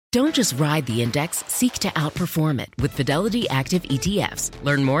Don't just ride the index, seek to outperform it with Fidelity Active ETFs.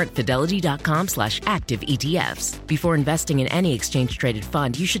 Learn more at fidelity.com/active ETFs. Before investing in any exchange-traded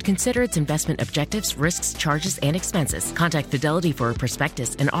fund, you should consider its investment objectives, risks, charges, and expenses. Contact Fidelity for a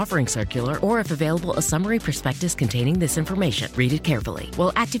prospectus, an offering circular, or if available, a summary prospectus containing this information. Read it carefully.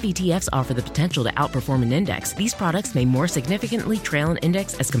 While active ETFs offer the potential to outperform an index, these products may more significantly trail an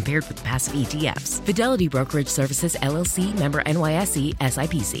index as compared with passive ETFs. Fidelity Brokerage Services, LLC, member NYSE,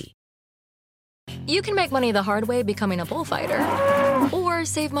 SIPC. You can make money the hard way becoming a bullfighter, or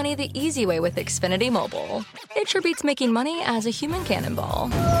save money the easy way with Xfinity Mobile. It sure beats making money as a human cannonball.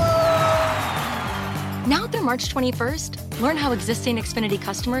 Now through March 21st, learn how existing Xfinity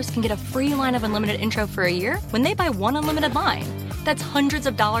customers can get a free line of unlimited intro for a year when they buy one unlimited line. That's hundreds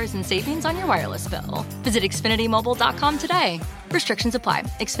of dollars in savings on your wireless bill. Visit XfinityMobile.com today. Restrictions apply.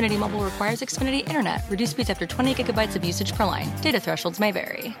 Xfinity Mobile requires Xfinity Internet. Reduced speeds after 20 gigabytes of usage per line. Data thresholds may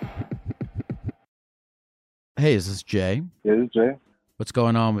vary. Hey, is this Jay? Yeah, this is Jay. What's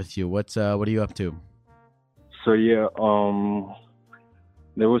going on with you? What are you up to? So yeah,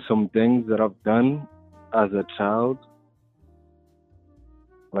 there were some things that I've done as a child,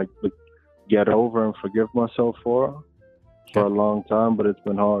 like to get over and forgive myself for a long time, but it's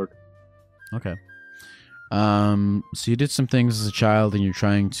been hard. Okay. So you did some things as a child, and you're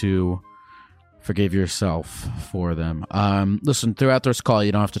trying to forgive yourself for them. Listen, throughout this call,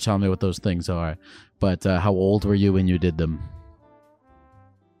 you don't have to tell me what those things are, but how old were you when you did them?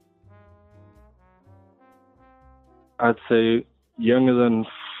 I'd say younger than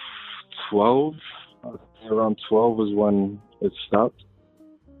 12. Around 12 was when it stopped.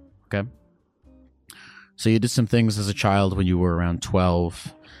 Okay. So you did some things as a child when you were around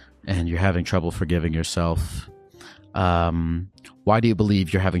 12, and you're having trouble forgiving yourself. Why do you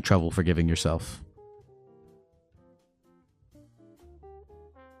believe you're having trouble forgiving yourself?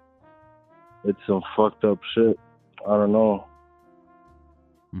 It's some fucked up shit. I don't know.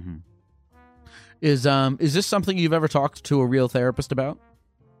 Mm-hmm. Is this something you've ever talked to a real therapist about?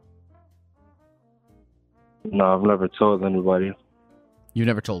 No, I've never told anybody. You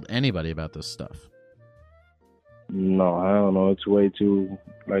never told anybody about this stuff? No, I don't know. It's way too,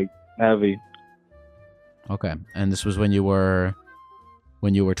 heavy. Okay. And this was when you were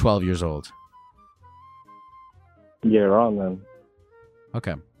 12 years old? Yeah, around then.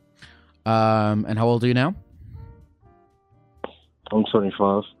 Okay. And how old are you now? I'm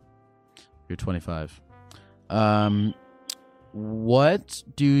 25. You're 25. What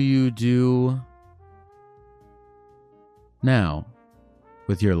do you do now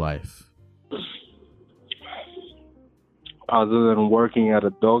with your life? Other than working at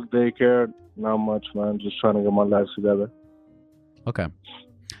a dog daycare, not much, man. Just trying to get my life together. Okay.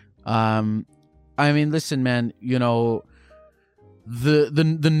 I mean, listen, man, you know,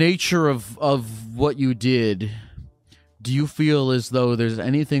 the nature of what you did, do you feel as though there's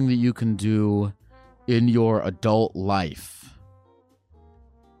anything that you can do in your adult life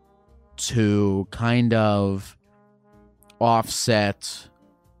to kind of offset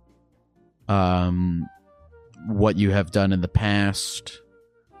what you have done in the past,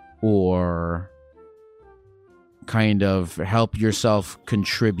 or kind of help yourself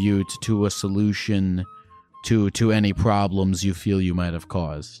contribute to a solution to any problems you feel you might have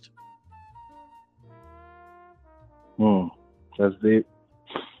caused? That's deep.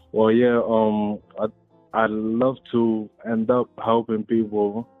 Well, yeah, I'd love to end up helping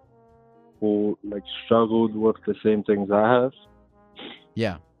people who struggled with the same things I have.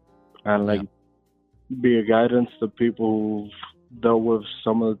 Yeah. And be a guidance to people who've dealt with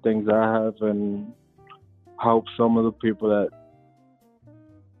some of the things I have, and help some of the people that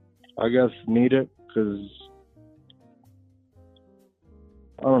I guess need it, because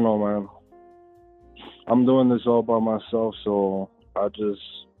I don't know, man. I'm doing this all by myself, so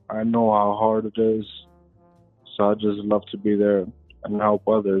I know how hard it is. So I just love to be there and help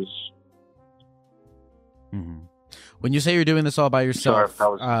others. Mm-hmm. When you say you're doing this all by yourself, sorry if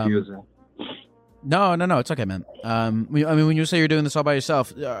that was confusing. No, it's okay, man. I mean, when you say you're doing this all by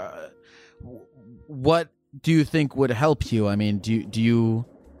yourself, what do you think would help you? I mean, do you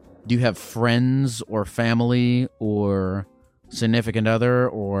have friends or family or significant other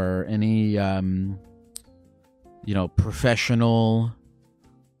or any professional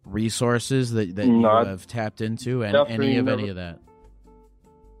resources that you have tapped into, and any of that?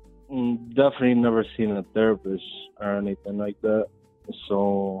 Definitely never seen a therapist or anything like that.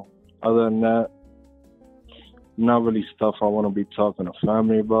 So other than that, not really stuff I want to be talking to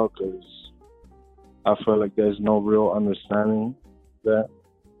family about, because I feel like there's no real understanding that.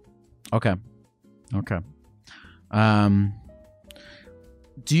 Okay.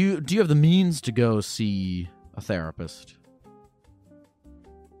 Do you have the means to go see a therapist?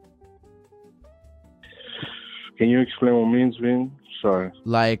 Can you explain what means being? Sorry.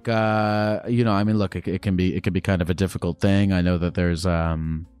 Like, I mean, look, it can be kind of a difficult thing. I know that there's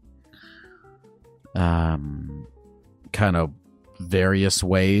kind of various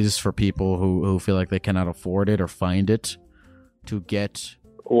ways for people who feel like they cannot afford it or find it to get.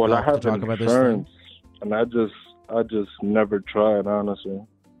 Well, I have to talk about this insurance, thing. and I just never tried, honestly.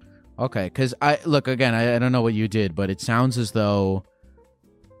 Okay, because I don't know what you did, but it sounds as though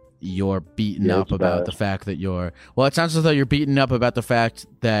you're beaten up about the fact that it sounds as though you're beaten up about the fact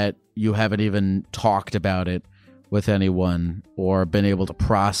that you haven't even talked about it with anyone or been able to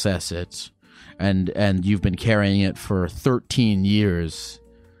process it, and you've been carrying it for 13 years,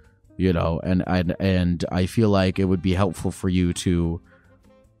 and I feel like it would be helpful for you to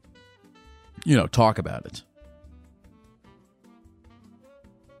talk about it.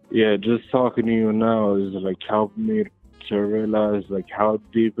 Yeah, just talking to you now is like helping me to realize like how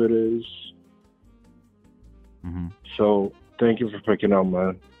deep it is. Mm-hmm. So thank you for picking up,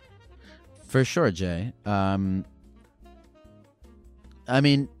 man. For sure, Jay. I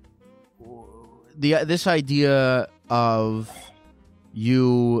mean, this idea of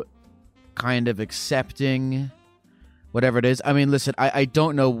you kind of accepting whatever it is. I mean, listen, I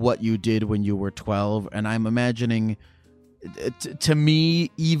don't know what you did when you were 12, and I'm imagining, to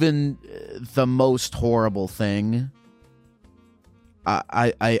me, even the most horrible thing.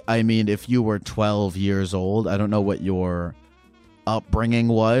 I mean, if you were 12 years old, I don't know what your upbringing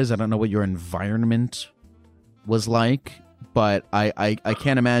was. I don't know what your environment was like, but I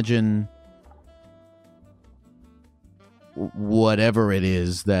can't imagine whatever it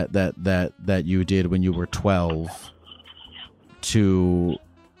is that you did when you were 12 to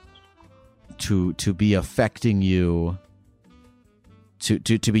be affecting you,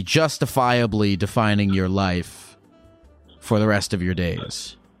 to be justifiably defining your life for the rest of your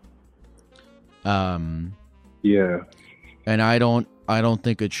days. Yeah. And I don't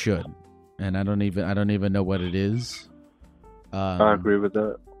think it should. And I don't even know what it is. I agree with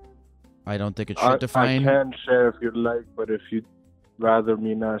that. I don't think it should define. I can share if you'd like, but if you'd rather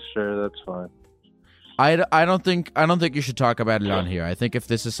me not share, that's fine. I don't think you should talk about it on here. I think if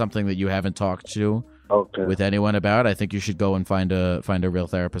this is something that you haven't talked to with anyone about, I think you should go and find a real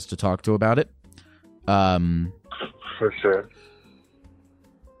therapist to talk to about it. For sure.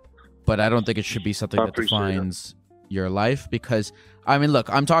 But I don't think it should be something that defines your life, because, I mean, look,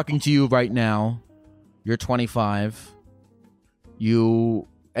 I'm talking to you right now. You're 25. You,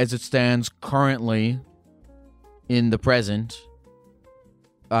 as it stands currently in the present,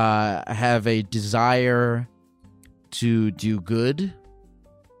 have a desire to do good,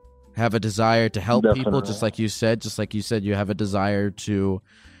 have a desire to help people, just like you said, you have a desire to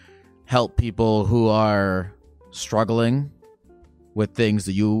help people who are struggling with things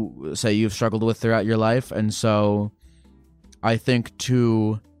that you say you've struggled with throughout your life. And so I think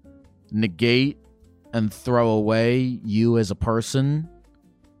to negate and throw away you as a person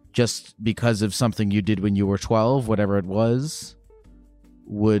just because of something you did when you were 12, whatever it was,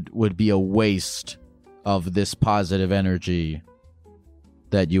 would be a waste of this positive energy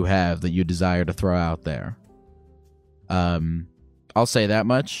that you have, that you desire to throw out there. I'll say that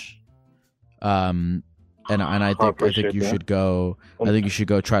much. And I think you should go. I think you should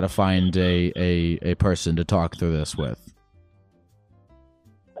go try to find a person to talk through this with.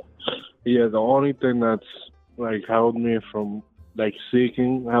 Yeah, the only thing that's like held me from like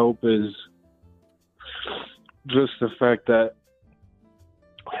seeking help is just the fact that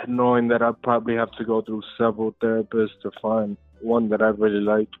knowing that I probably have to go through several therapists to find one that I really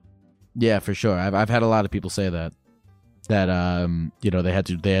like. Yeah, for sure. I've had a lot of people say that they had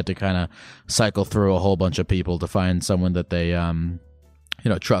to kind of cycle through a whole bunch of people to find someone that they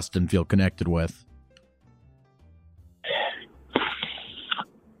trust and feel connected with.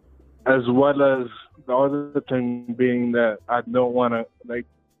 As well as the other thing being that I don't want to like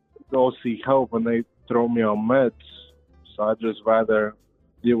go seek help when they throw me on meds, so I just rather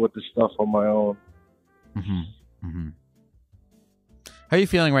deal with the stuff on my own. Mm-hmm. Mm-hmm. How are you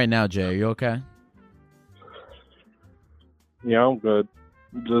feeling right now, Jay? Are you okay? Yeah, I'm good.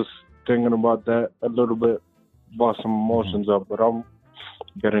 Just thinking about that a little bit, brought some emotions up, but I'm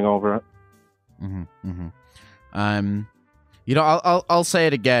getting over it. Mm-hmm. Mm-hmm. I'll say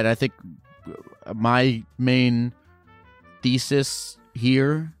it again. I think my main thesis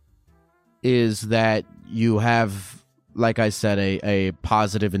here is that you have, like I said, a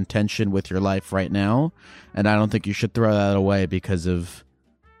positive intention with your life right now, and I don't think you should throw that away because of,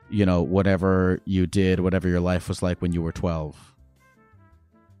 whatever you did, whatever your life was like when you were 12.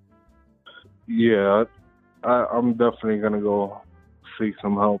 Yeah, I'm definitely gonna go seek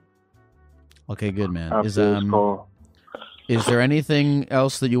some help Okay, good, man. after this call. Is there anything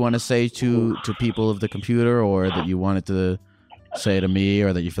else that you want to say to people of the computer, or that you wanted to say to me,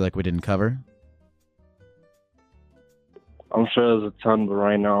 or that you feel like we didn't cover? I'm sure there's a ton, but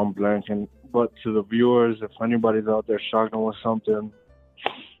right now I'm blanking. But to the viewers, if anybody's out there struggling with something,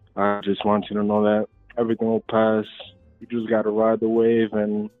 I just want you to know that everything will pass. You just got to ride the wave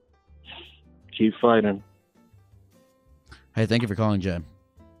and keep fighting. Hey, thank you for calling, Jay.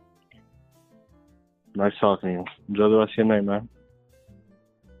 Nice talking to you. Enjoy the rest of your night, man.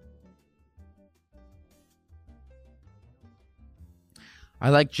 I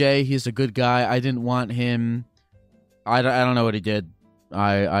like Jay. He's a good guy. I didn't want him. I don't know what he did.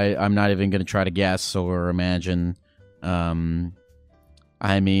 I'm not even going to try to guess or imagine.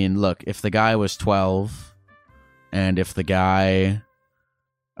 I mean, look, if the guy was 12 and if the guy,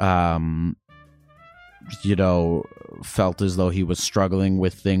 felt as though he was struggling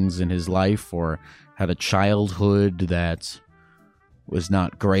with things in his life or had a childhood that was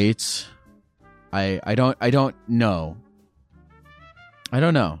not great, I don't know. I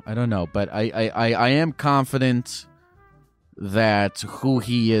don't know, but I am confident that who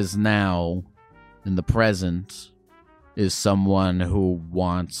he is now in the present is someone who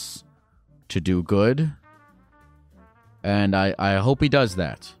wants to do good. And I hope he does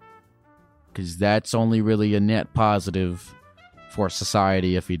that, because that's only really a net positive for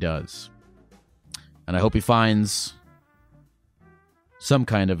society if he does. And I hope he finds some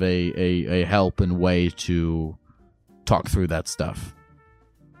kind of a help and way to talk through that stuff.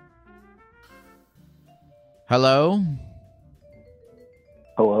 Hello?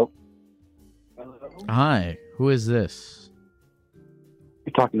 Hello? Hi, who is this?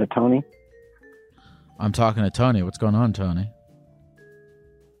 You're talking to Tony? I'm talking to Tony. What's going on, Tony?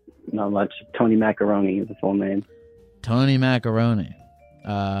 Not much. Tony Macaroni is the full name. Tony Macaroni.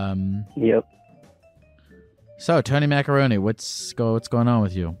 Yep. So, Tony Macaroni, what's going on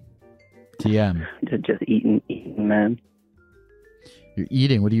with you? TM. Just eating, man. You're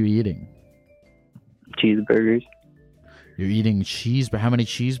eating? What are you eating? Cheeseburgers. You're eating cheeseburgers? How many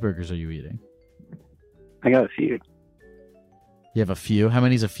cheeseburgers are you eating? I got a few. You have a few? How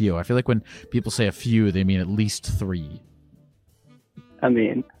many's a few? I feel like when people say a few, they mean at least 3. I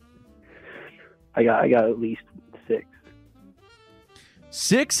mean, I got at least 6.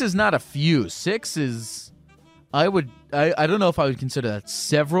 6 is not a few. 6 is... I don't know if I would consider that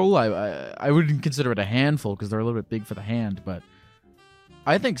several. I wouldn't consider it a handful because they're a little bit big for the hand, but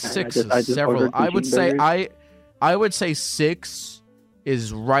I think 6 is several. I would say 6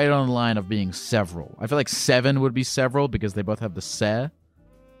 is right on the line of being several. I feel like 7 would be several because they both have the se,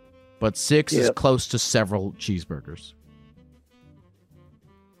 but 6 is close to several cheeseburgers.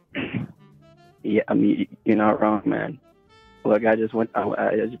 Yeah, I mean, you're not wrong, man. Look, I just went down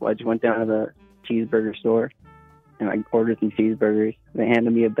to the cheeseburger store and I ordered some cheeseburgers. They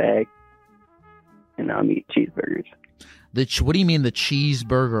handed me a bag, and now I'm eating cheeseburgers. What do you mean the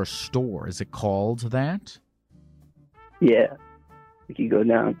cheeseburger store? Is it called that? Yeah. If you go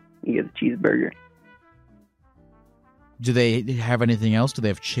down, you get a cheeseburger. Do they have anything else? Do they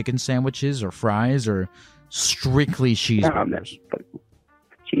have chicken sandwiches or fries or strictly cheeseburgers?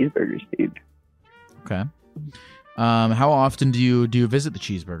 Cheeseburgers, dude. Okay. How often do you visit the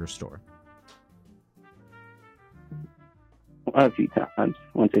cheeseburger store? A few times,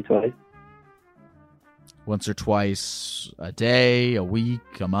 once or twice. Once or twice a day, a week,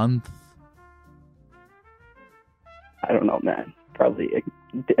 a month? I don't know, man. Probably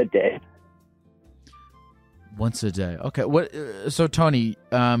a day. Once a day. Okay. What? So Tony,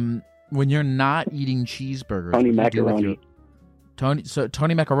 when you're not eating cheeseburgers, Tony Macaroni.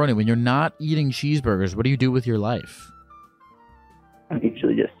 Tony Macaroni, when you're not eating cheeseburgers, what do you do with your life? I'm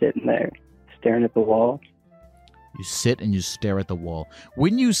usually just sitting there, staring at the wall. You sit and you stare at the wall.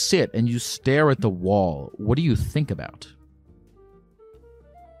 When you sit and you stare at the wall, what do you think about?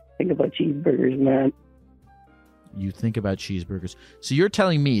 Think about cheeseburgers, man. You think about cheeseburgers. So you're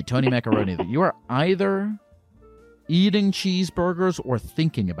telling me, Tony Macaroni, that you are either eating cheeseburgers or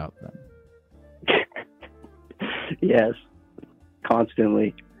thinking about them? Yes.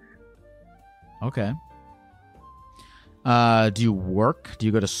 Constantly. Okay. Do you work? Do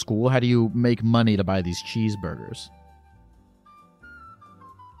you go to school? How do you make money to buy these cheeseburgers?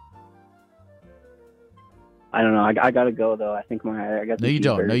 I don't know. I gotta go though. I think I got. No, you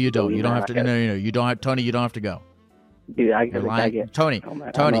don't. No, you don't. You don't have to. No. You don't have. Tony, you don't have to go. Dude, Tony.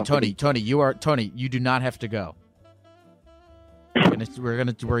 Tony. You are Tony. You do not have to go. We're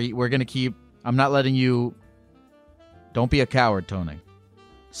gonna keep. I'm not letting you. Don't be a coward, Tony.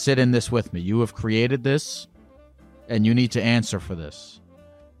 sit in this with me. You have created this, and you need to answer for this.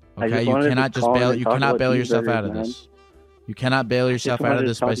 Okay, you cannot just bail. You cannot bail yourself out of this. You cannot bail yourself out of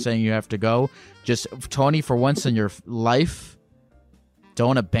this by saying you have to go. Just, Tony, for once in your life,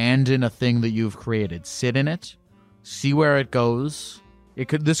 don't abandon a thing that you've created. Sit in it, see where it goes.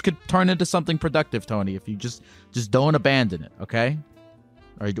 This could turn into something productive, Tony, if you just don't abandon it. Okay?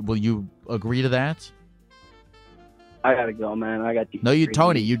 Will you agree to that? I gotta go, man. I got.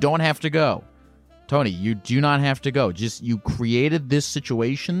 Tony, you don't have to go. Tony, you do not have to go. Just, you created this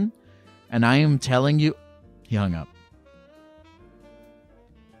situation, and I am telling you, he hung up.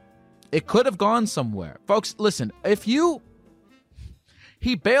 It could have gone somewhere. Folks, listen,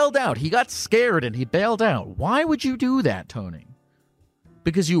 he bailed out. He got scared and he bailed out. Why would you do that, Tony?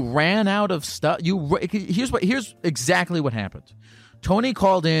 Because you ran out of stuff. Here's exactly what happened. Tony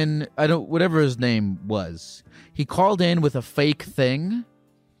called in, whatever his name was. He called in with a fake thing,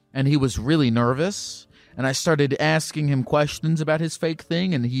 and he was really nervous. And I started asking him questions about his fake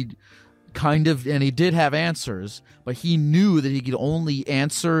thing, and he did have answers, but he knew that he could only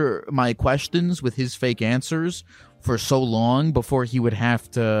answer my questions with his fake answers for so long before he would have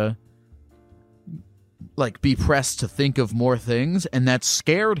to, be pressed to think of more things, and that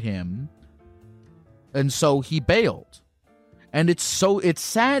scared him. And so he bailed. And it's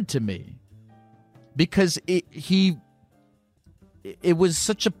sad to me because it was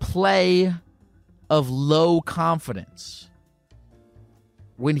such a play of low confidence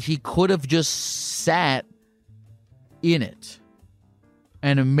when he could have just sat in it.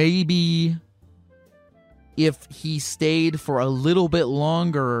 And maybe if he stayed for a little bit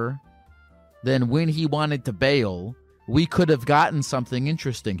longer than when he wanted to bail, we could have gotten something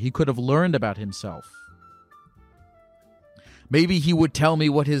interesting. He could have learned about himself. Maybe he would tell me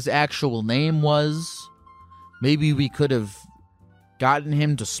what his actual name was. Maybe we could have gotten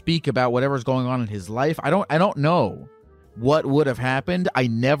him to speak about whatever's going on in his life. I don't know what would have happened. I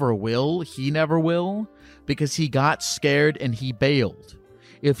never will. He never will, because he got scared and he bailed.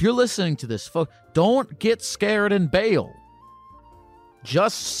 If you're listening to this, folks, don't get scared and bail.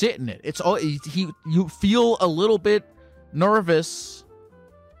 Just sit in it. It's all you feel a little bit nervous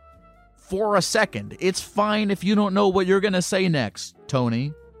for a second. It's fine if you don't know what you're going to say next,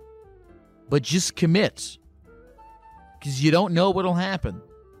 Tony. But just commit, because you don't know what'll happen.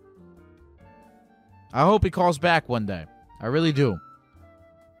 I hope he calls back one day. I really do.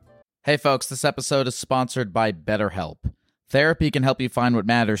 Hey folks, this episode is sponsored by BetterHelp. Therapy can help you find what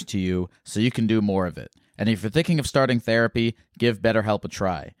matters to you so you can do more of it. And if you're thinking of starting therapy, give BetterHelp a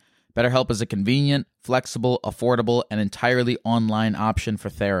try. BetterHelp is a convenient, flexible, affordable, and entirely online option for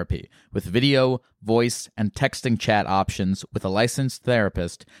therapy, with video, voice, and texting chat options with a licensed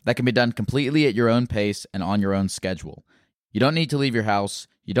therapist that can be done completely at your own pace and on your own schedule. You don't need to leave your house.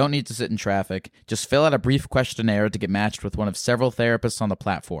 You don't need to sit in traffic. Just fill out a brief questionnaire to get matched with one of several therapists on the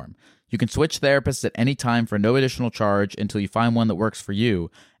platform. You can switch therapists at any time for no additional charge until you find one that works for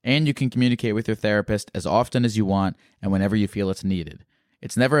you, and you can communicate with your therapist as often as you want and whenever you feel it's needed.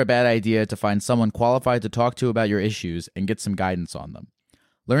 It's never a bad idea to find someone qualified to talk to about your issues and get some guidance on them.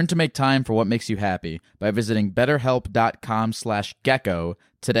 Learn to make time for what makes you happy by visiting betterhelp.com/gecko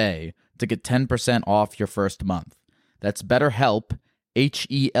today to get 10% off your first month. That's BetterHelp,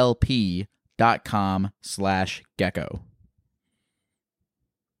 HELP.com/gecko.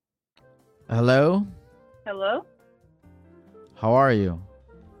 Hello? Hello? How are you?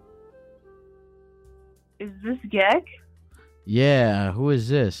 Is this Gek? Yeah, who is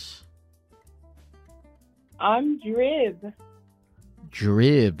this? I'm Drib.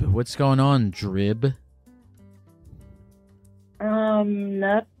 Drib. What's going on, Drib?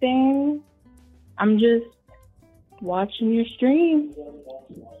 Nothing. I'm just watching your stream.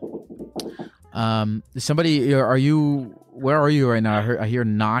 Where are you right now? I hear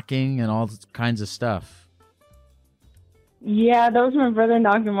knocking and all kinds of stuff. Yeah, that was my brother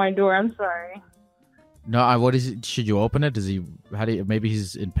knocking my door. I'm sorry. No, what is it? Should you open it? Maybe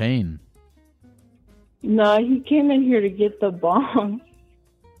he's in pain. No, he came in here to get the bong.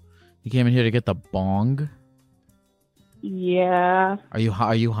 He came in here to get the bong? Yeah. Are you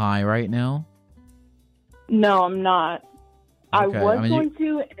high right now? No, I'm not. Okay, I was going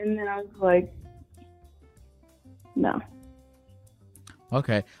to, and then I was like, no.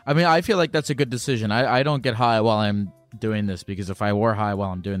 Okay. I mean, I feel like that's a good decision. I don't get high while I'm doing this, because if I were high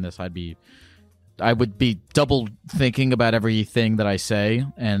while I'm doing this, I would be double thinking about everything that I say,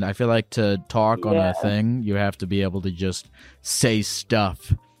 and I feel like to talk on a thing, you have to be able to just say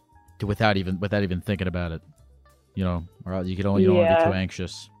stuff without even thinking about it, or you don't want to be too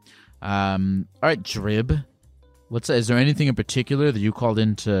anxious. All right, Drib, Is there anything in particular that you called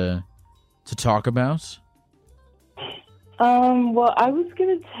in to talk about? Well, I was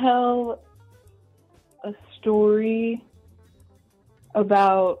gonna tell a story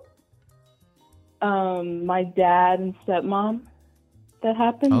about my dad and stepmom that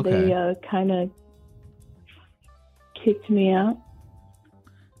happened. Okay. They kind of kicked me out.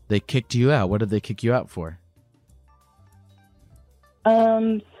 They kicked you out. What did they kick you out for?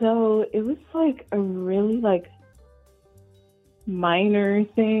 So it was like a really like minor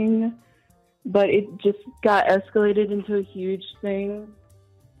thing, but it just got escalated into a huge thing.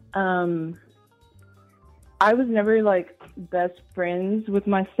 I was never like best friends with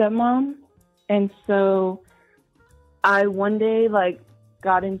my stepmom, and so I one day like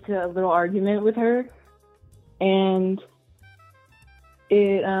got into a little argument with her, and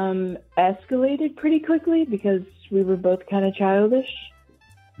it escalated pretty quickly because we were both kind of childish.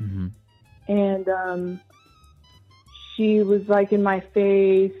 Mm-hmm. And she was like in my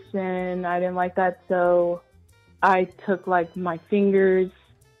face, and I didn't like that, so I took like my fingers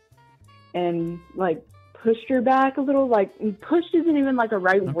and like pushed her back a little. Like, pushed isn't even like a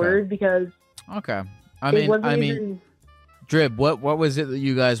right word because Okay. it wasn't even. Drib, what was it that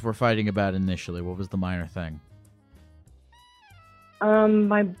you guys were fighting about initially? What was the minor thing?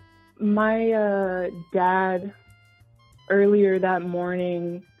 My dad earlier that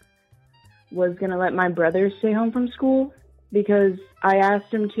morning was gonna let my brother stay home from school because I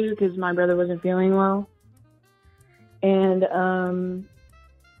asked him to because my brother wasn't feeling well, and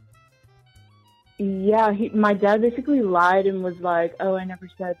my dad basically lied and was like, "Oh, I never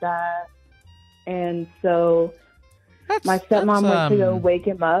said that," and so my stepmom went to go wake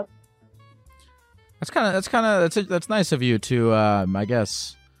him up. That's nice of you to, I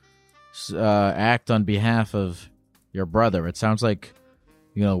guess, act on behalf of your brother. It sounds like,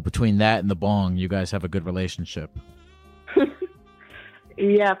 between that and the bong, you guys have a good relationship.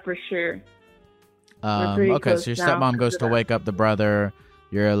 Yeah, for sure. Okay, so your stepmom goes to wake up the brother.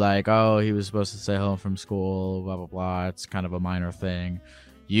 You're like, oh, he was supposed to stay home from school, blah, blah, blah. It's kind of a minor thing.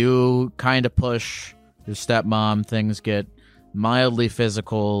 You kind of push your stepmom. Things get mildly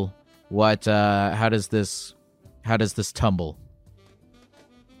physical. How does this tumble?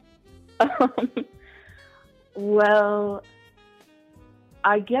 Well,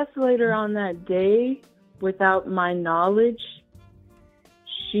 I guess later on that day, without my knowledge,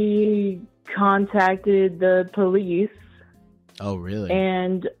 she contacted the police. Oh, really?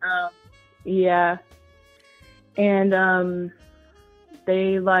 And, yeah. And,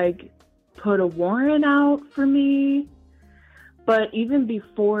 they, like, put a warrant out for me. But even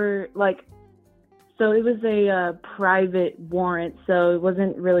before, like, so it was a private warrant, so it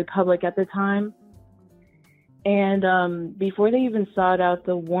wasn't really public at the time. And before they even sought out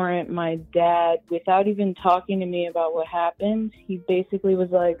the warrant, my dad, without even talking to me about what happened, he basically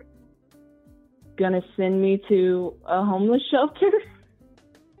was like, gonna send me to a homeless shelter.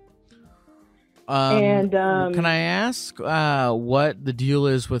 Can I ask what the deal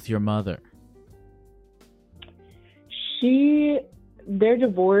is with your mother? They're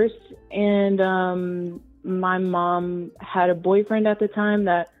divorced, and my mom had a boyfriend at the time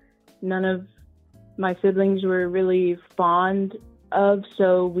that none of my siblings were really fond of,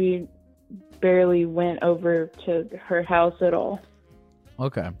 so we barely went over to her house at all.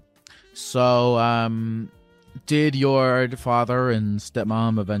 Okay. So, did your father and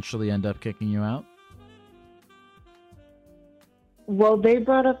stepmom eventually end up kicking you out? Well, they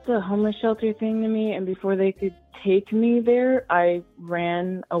brought up the homeless shelter thing to me, and before they could take me there, I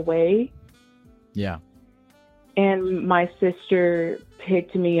ran away. Yeah. And my sister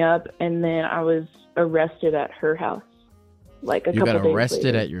picked me up, and then I was arrested at her house. Like a couple days later. You got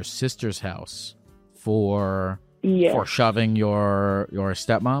arrested at your sister's house for Yes. shoving your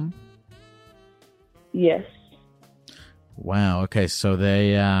stepmom? Yes. Wow. Okay. So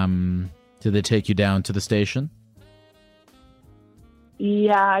they did they take you down to the station?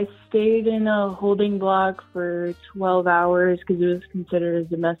 Yeah, I stayed in a holding block for 12 hours because it was considered a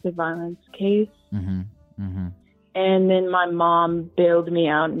domestic violence case. Mm-hmm. Mm-hmm. And then my mom bailed me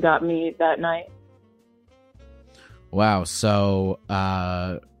out and got me that night. Wow. So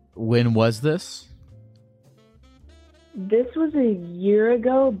when was this? This was a year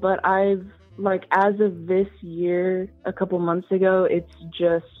ago, but as of this year, a couple months ago, it's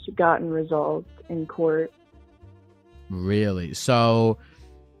just gotten resolved in court. Really? So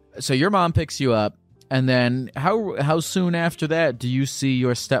your mom picks you up, and then how soon after that do you see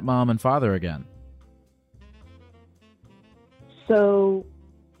your stepmom and father again? So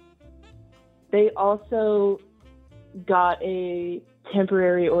they also got a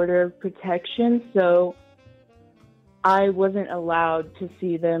temporary order of protection. So I wasn't allowed to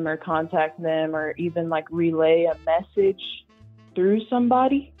see them or contact them or even like relay a message through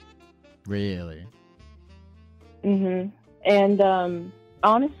somebody. Really? And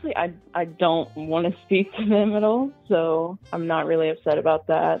honestly, I don't want to speak to them at all, so I'm not really upset about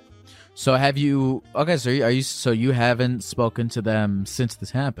that. So have you? Okay, so are you? So you haven't spoken to them since this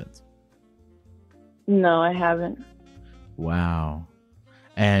happened? No, I haven't. Wow.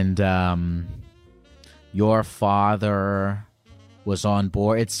 And your father was on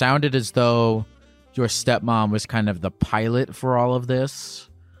board. It sounded as though your stepmom was kind of the pilot for all of this,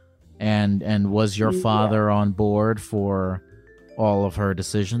 and was your father on board for all of her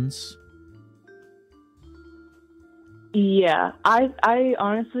decisions? Yeah, I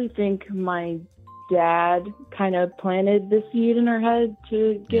honestly think my dad kind of planted the seed in her head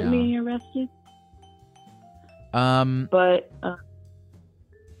to get me arrested. But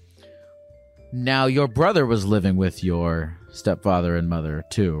now your brother was living with your stepfather and mother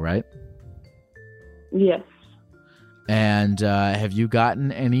too, right? Yes. And have you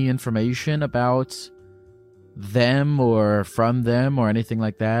gotten any information about them or from them or anything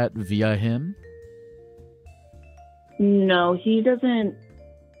like that via him? No, he doesn't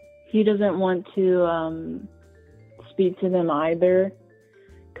want to speak to them either,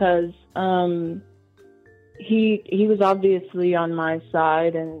 because he was obviously on my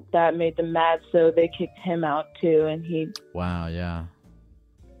side, and that made them mad, so they kicked him out too. And Wow,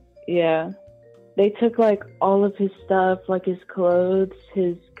 yeah, they took like all of his stuff, like his clothes,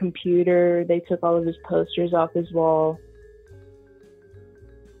 his computer. They took all of his posters off his wall.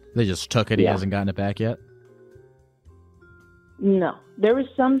 They just took it. He hasn't gotten it back yet? No, there were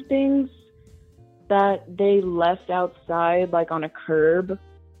some things that they left outside, like on a curb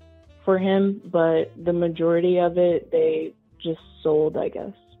for him, but the majority of it they just sold, I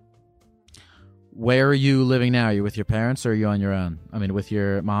guess. Where are you living now? Are you with your parents or are you on your own? I mean, with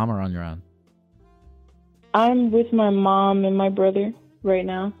your mom or on your own? I'm with my mom and my brother right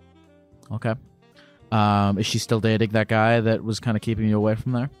now. Okay. Is she still dating that guy that was kind of keeping you away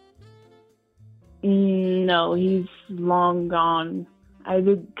from there? No, he's long gone. I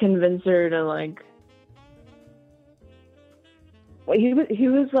would convince her to like. Well, he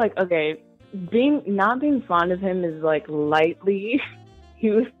was like, okay, not being fond of him is like lightly. He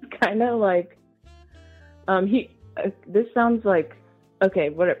was kind of like, this sounds like, okay,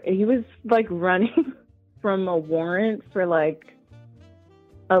 whatever. He was like running from a warrant for like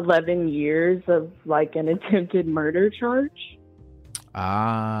 11 years of like an attempted murder charge.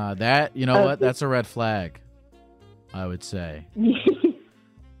 That, you know what? That's a red flag, I would say.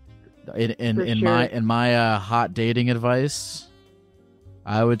 In my hot dating advice,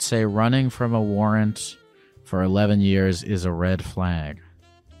 I would say running from a warrant for 11 years is a red flag.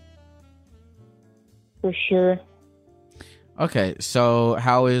 For sure. Okay, so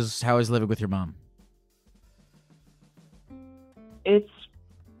how is living with your mom? It's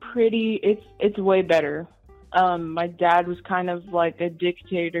way better. My dad was kind of like a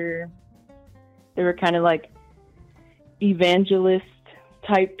dictator. They were kind of like evangelist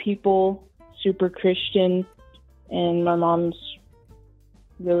type people, super Christian, and my mom's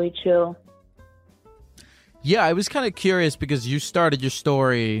really chill. Yeah, I was kind of curious because you started your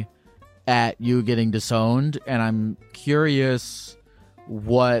story at you getting disowned, and I'm curious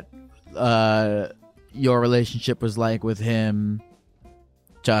what your relationship was like with him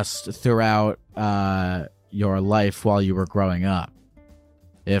just throughout your life while you were growing up.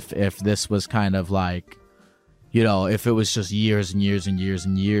 If this was kind of like, you know, if it was just years and years and years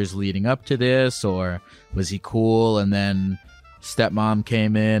and years leading up to this, or was he cool and then stepmom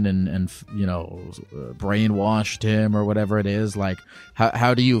came in and you know, brainwashed him or whatever it is. Like,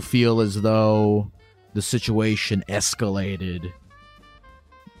 how do you feel as though the situation escalated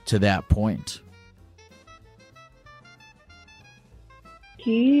to that point?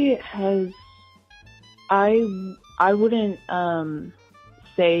 He has, I wouldn't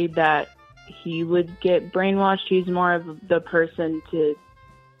say that he would get brainwashed. He's more of the person to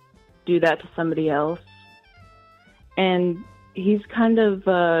do that to somebody else. And he's kind of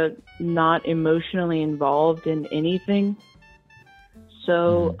not emotionally involved in anything.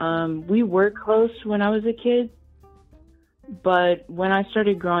 So we were close when I was a kid. But when I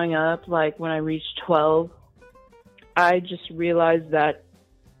started growing up, like when I reached 12, I just realized that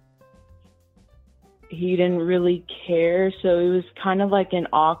he didn't really care. So it was kind of like an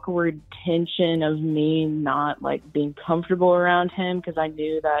awkward tension of me not like being comfortable around him, because I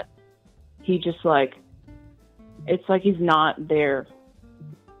knew that he just like, it's like he's not there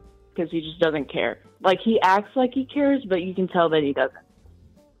because he just doesn't care. Like he acts like he cares, but you can tell that he doesn't.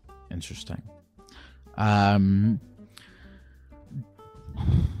 Interesting.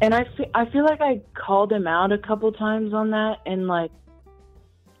 And I feel like I called him out a couple times on that and like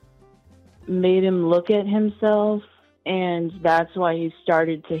made him look at himself, and that's why he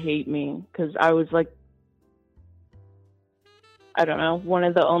started to hate me, because I was like, I don't know, one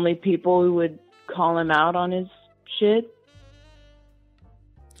of the only people who would call him out on his shit.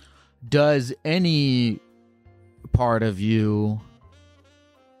 Does any part of you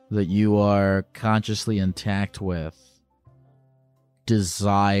that you are consciously intact with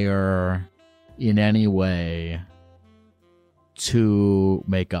desire in any way to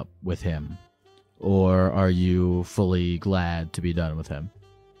make up with him? Or are you fully glad to be done with him?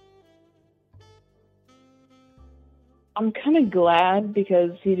 I'm kind of glad,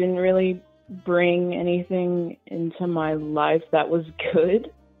 because he didn't really bring anything into my life that was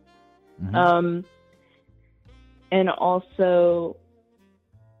good. Mm-hmm. And also,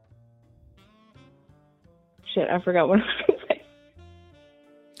 shit, I forgot what I was going to say.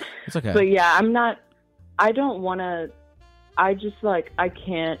 It's okay. But yeah, I don't want to, I just like, I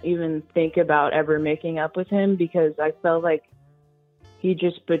can't even think about ever making up with him, because I felt like he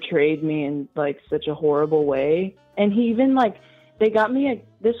just betrayed me in like such a horrible way. And he even like, they got me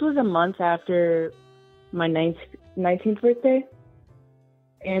this was a month after my 19th birthday.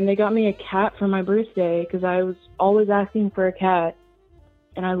 And they got me a cat for my birthday, because I was always asking for a cat.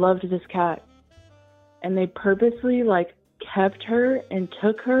 And I loved this cat. And they purposely like kept her and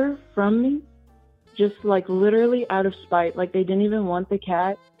took her from me. Just like literally out of spite. Like they didn't even want the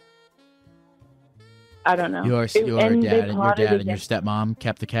cat. I don't know. Your dad and your stepmom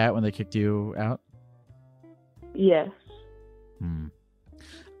kept the cat when they kicked you out? Yes.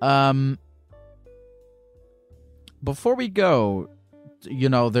 Before we go, you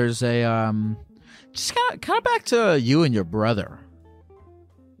know, there's a just kind of back to you and your brother.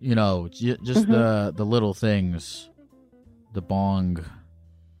 You know, just the little things, the bong,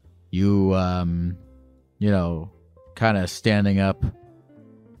 you know, kind of standing up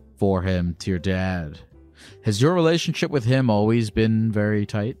for him to your dad. Has your relationship with him always been very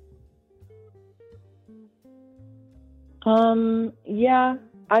tight? Yeah,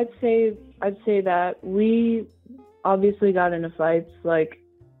 I'd say that. We obviously got into fights like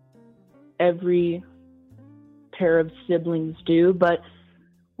every pair of siblings do, but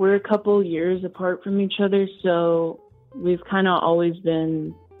we're a couple years apart from each other, so we've kind of always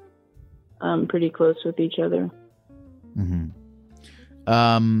been pretty close with each other.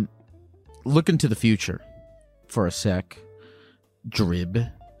 Mm-hmm. Look into the future for a sec,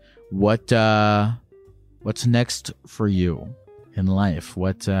 Drib. What's next for you in life?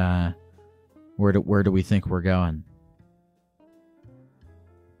 Where do we think we're going?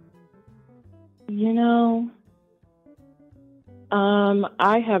 You know,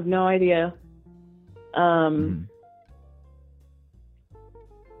 I have no idea.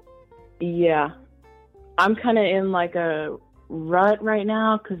 Yeah, I'm kind of in like a rut right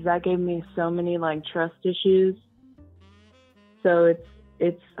now, because that gave me so many like trust issues. So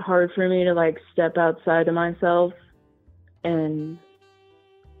it's hard for me to like step outside of myself, and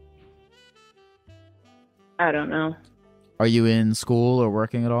I don't know. Are you in school or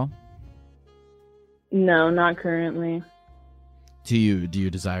working at all? No, not currently. Do you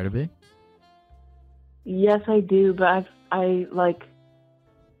desire to be? Yes, I do, but I like,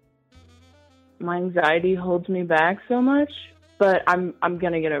 my anxiety holds me back so much, but I'm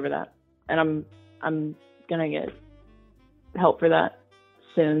gonna get over that, and I'm gonna get help for that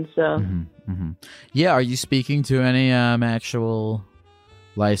soon. So yeah, are you speaking to any actual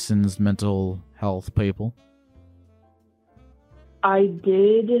licensed mental health people? I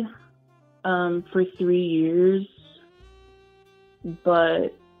did for 3 years,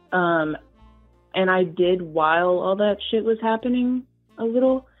 but and I did while all that shit was happening a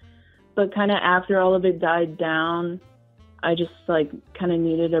little, but kind of after all of it died down, I just like kind of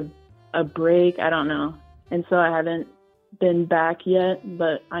needed a break. I don't know, and so I haven't been back yet,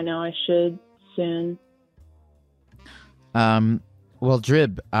 but I know I should soon. Well,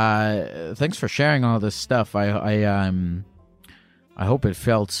 Drib, thanks for sharing all this stuff. I hope it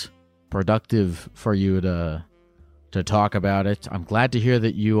felt productive for you to talk about it. I'm glad to hear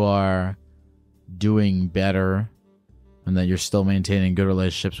that you are doing better and that you're still maintaining good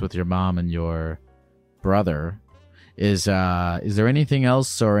relationships with your mom and your brother. Is there anything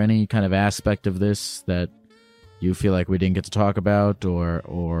else or any kind of aspect of this that you feel like we didn't get to talk about,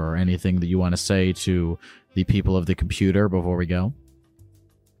 or anything that you want to say to the people of the computer before we go?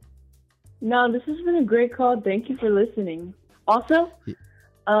 No, this has been a great call. Thank you for listening. Also,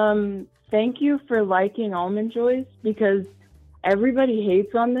 thank you for liking Almond Joys, because everybody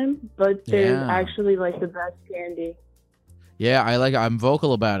hates on them, but they're actually like the best candy. Yeah, I'm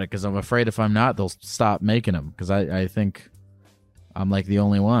vocal about it because I'm afraid if I'm not, they'll stop making them because I think I'm like the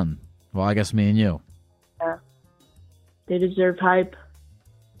only one. Well, I guess me and you. Yeah. They deserve hype.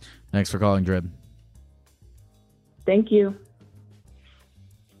 Thanks for calling, Drib. Thank you.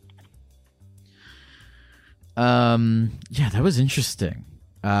 Yeah, that was interesting.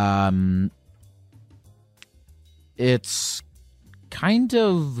 It's kind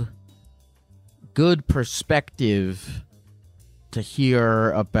of good perspective to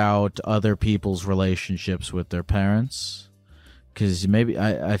hear about other people's relationships with their parents, because maybe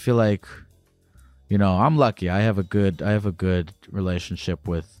I feel like, you know, I'm lucky. I have a good relationship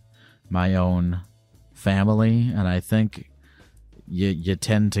with my own family, and I think you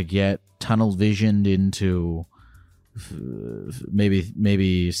tend to get tunnel visioned into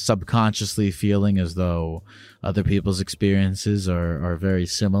maybe subconsciously feeling as though other people's experiences are very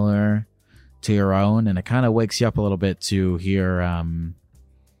similar to your own, and it kind of wakes you up a little bit to hear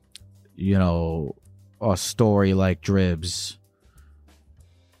you know, a story like Drib's,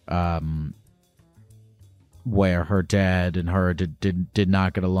 where her dad and her did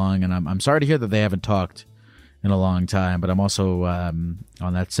not get along, and I'm sorry to hear that they haven't talked in a long time, but I'm also on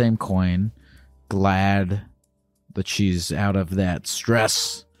that same coin glad that she's out of that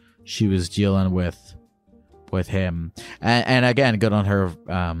stress she was dealing with him, and again, good on her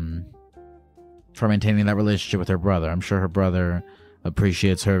for maintaining that relationship with her brother. I'm sure her brother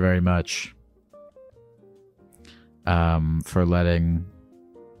appreciates her very much for letting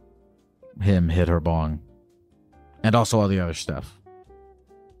him hit her bong, and also all the other stuff.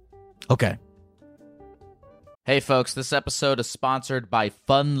 Okay. Hey folks, this episode is sponsored by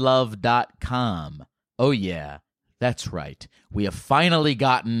funlove.com. Oh yeah, that's right. We have finally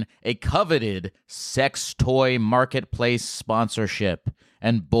gotten a coveted sex toy marketplace sponsorship.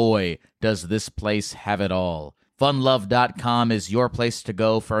 And boy, does this place have it all. Funlove.com is your place to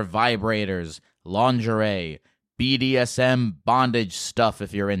go for vibrators, lingerie, BDSM bondage stuff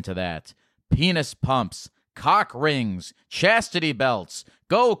if you're into that, penis pumps, cock rings, chastity belts.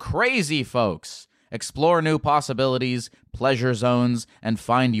 Go crazy, folks. Explore new possibilities, pleasure zones, and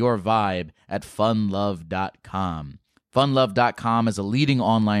find your vibe at funlove.com. Funlove.com is a leading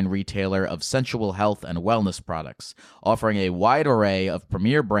online retailer of sensual health and wellness products, offering a wide array of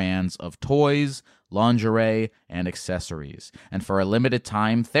premier brands of toys, lingerie, and accessories. And for a limited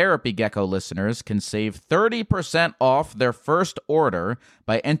time, Therapy Gecko listeners can save 30% off their first order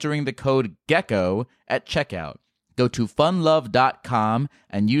by entering the code GECKO at checkout. Go to funlove.com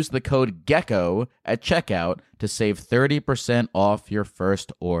and use the code GECKO at checkout to save 30% off your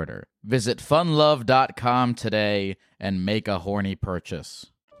first order. Visit funlove.com today and make a horny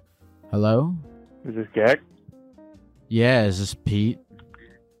purchase. Hello? Is this Gek? Yeah, is this Pete?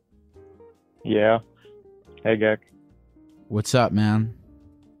 Yeah. Hey, Gek. What's up, man?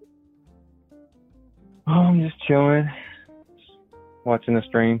 Oh, I'm just chilling. Watching the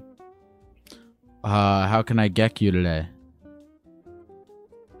stream. How can I Gek you today?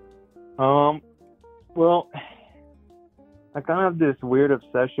 Well, I kind of have this weird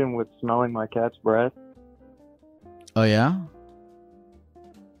obsession with smelling my cat's breath. Oh, yeah?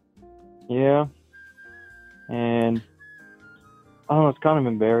 Yeah. And I don't know, it's kind of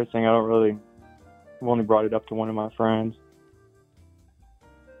embarrassing. I've only brought it up to one of my friends.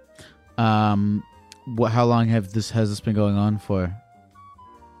 How long has this been going on for?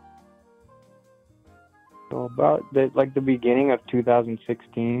 So about the beginning of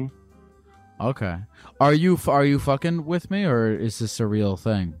 2016. Okay. Are you fucking with me, or is this a real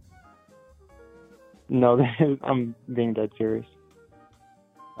thing? No, I'm being dead serious.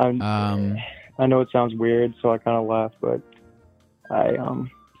 I know it sounds weird, so I kind of laugh, but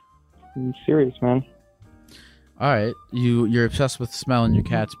I'm serious, man. All right, you're obsessed with smelling your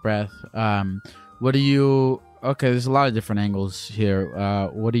cat's breath. What do you? Okay, there's a lot of different angles here.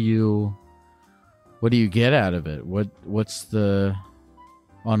 What do you get out of it? What's the?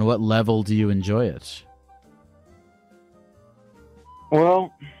 On what level do you enjoy it?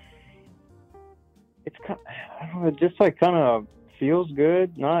 Well, it's kind of, I don't know, it just like kind of feels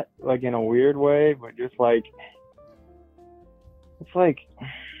good, not like in a weird way, but just like it's like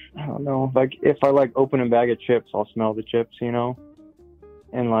I don't know, like if I like open a bag of chips, I'll smell the chips, you know,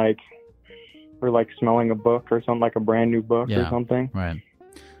 and like or like smelling a book or something, like a brand new book or something. Right.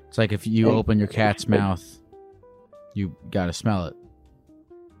 It's like if you open your cat's mouth, you gotta smell it.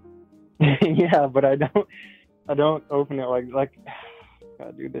 Yeah, but I don't open it like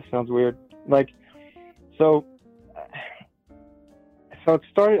God, dude, this sounds weird. Like, so it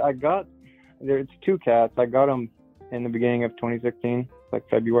started. It's two cats. I got them in the beginning of 2016, like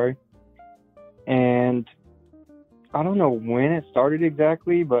February, and I don't know when it started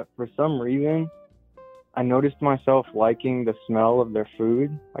exactly, but for some reason, I noticed myself liking the smell of their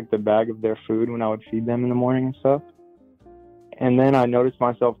food, like the bag of their food when I would feed them in the morning and stuff. And then I noticed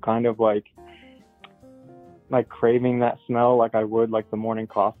myself kind of like craving that smell like I would like the morning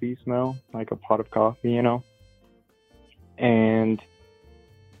coffee smell, like a pot of coffee, you know? And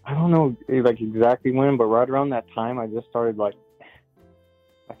I don't know like exactly when, but right around that time, I just started like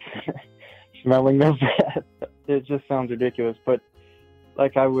smelling their breath. It just sounds ridiculous, but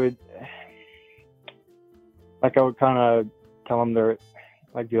like I would kind of tell them they're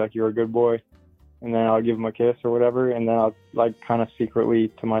like, be like, you're a good boy. And then I'll give them a kiss or whatever. And then I'll like kind of secretly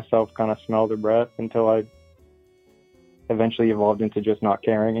to myself kind of smell their breath until I eventually evolved into just not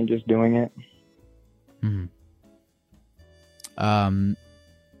caring and just doing it. Mm-hmm.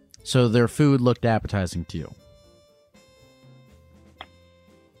 So their food looked appetizing to you?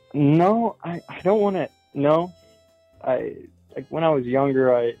 No, I don't want to. No, like when I was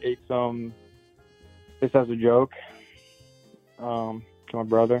younger, I ate some just as a joke to my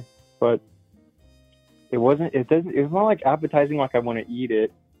brother, but it wasn't. It's not like appetizing. Like I want to eat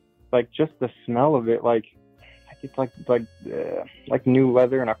it. Like just the smell of it. Like it's like new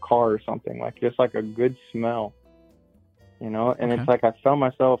leather in a car or something. Like just like a good smell, you know. And It's like I found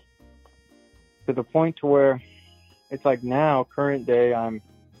myself to the point to where it's like now, current day, I'm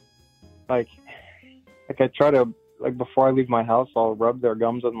like I try to, like before I leave my house, I'll rub their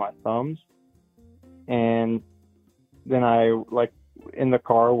gums with my thumbs, and then I like in the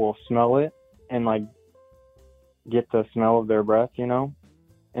car will smell it and like get the smell of their breath, you know.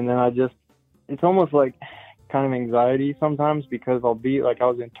 And then it's almost like kind of anxiety sometimes, because I'll be like, I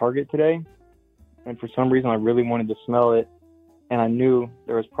was in Target today and for some reason I really wanted to smell it, and I knew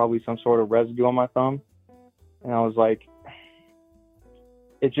there was probably some sort of residue on my thumb, and I was like,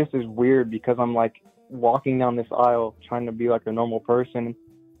 it just is weird because I'm like walking down this aisle trying to be like a normal person,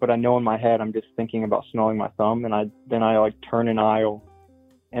 but I know in my head I'm just thinking about smelling my thumb, and I like turn an aisle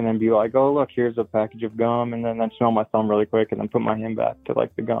and then be like, oh look, here's a package of gum, and then smell my thumb really quick and then put my hand back to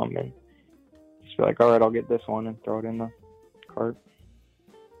like the gum and just be like, all right, I'll get this one, and throw it in the cart.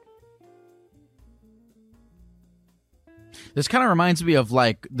 This kind of reminds me of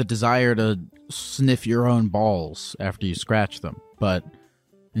like the desire to sniff your own balls after you scratch them, but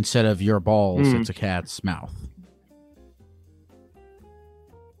instead of your balls, it's a cat's mouth.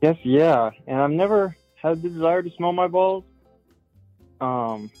 Yes, yeah. And I've never had the desire to smell my balls.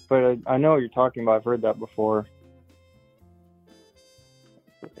 But I know what you're talking about. I've heard that before.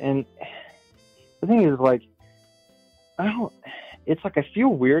 And the thing is, like, it's like I feel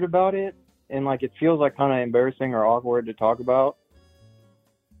weird about it. And, like, it feels like kind of embarrassing or awkward to talk about.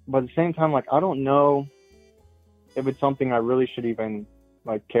 But at the same time, like, I don't know if it's something I really should even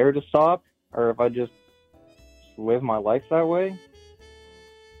like care to stop, or if I just live my life that way.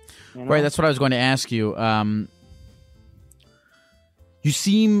 You know? Right, that's what I was going to ask you. You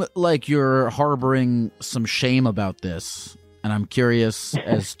seem like you're harboring some shame about this, and I'm curious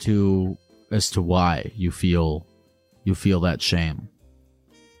as to why you feel that shame.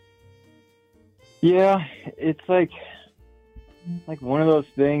 Yeah, it's like one of those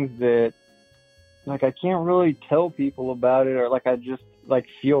things that like I can't really tell people about it, or like I just like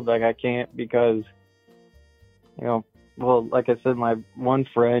feel like I can't, because you know, well, like I said, my one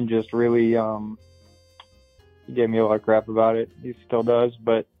friend just really he gave me a lot of crap about it. He still does,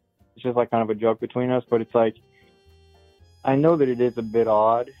 but it's just like kind of a joke between us. But it's like I know that it is a bit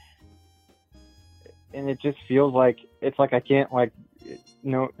odd, and it just feels like it's like I can't, like,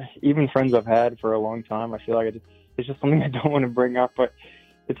 you know, even friends I've had for a long time, I feel like it's just something I don't want to bring up, but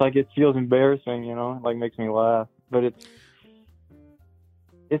it's like it feels embarrassing, you know, it like makes me laugh. But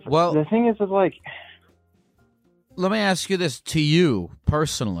it's well, the thing is like, let me ask you this, to you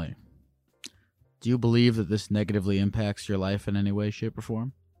personally, do you believe that this negatively impacts your life in any way, shape, or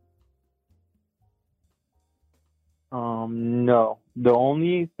form? No. The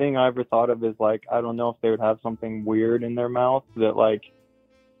only thing I ever thought of is like, I don't know if they would have something weird in their mouth that, like,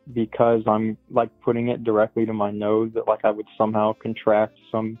 because I'm like putting it directly to my nose, that like I would somehow contract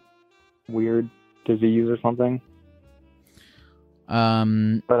some weird disease or something. But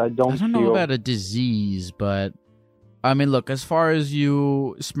I don't know about a disease, but I mean, look, as far as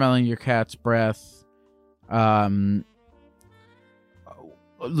you smelling your cat's breath,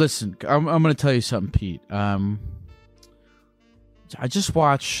 listen, I'm going to tell you something, Pete. I just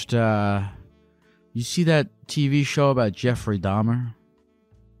watched, you see that TV show about Jeffrey Dahmer?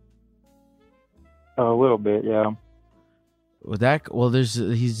 A little bit, yeah.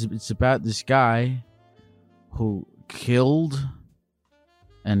 It's about this guy who killed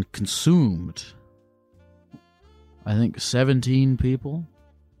and consumed I think 17 people.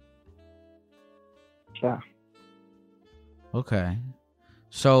 Yeah. Okay.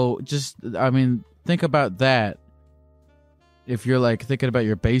 So just, I mean, think about that. If you're like thinking about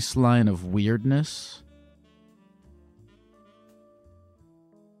your baseline of weirdness.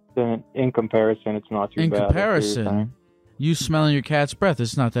 Then in comparison, it's not too bad. In that's what you're comparison, saying. you smelling your cat's breath,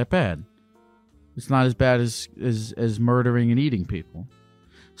 it's not that bad. It's not as bad as murdering and eating people.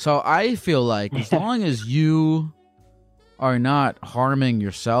 So I feel like as long as you are not harming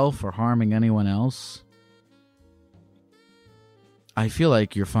yourself or harming anyone else, I feel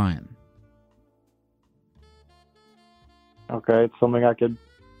like you're fine. Okay, it's something I could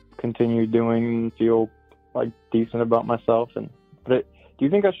continue doing and feel like decent about myself. Do you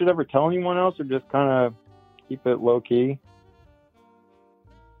think I should ever tell anyone else, or just kind of keep it low key?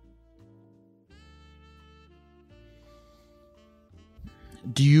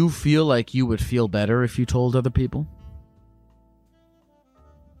 Do you feel like you would feel better if you told other people?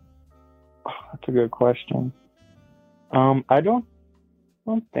 That's a good question. I don't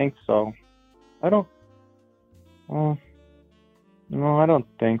think so. I don't. No, I don't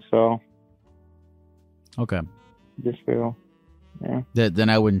think so. Okay. Just feel, yeah. Then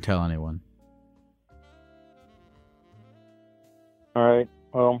I wouldn't tell anyone. All right.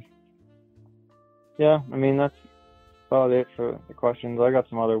 Well, yeah. I mean, that's about it for the questions. I got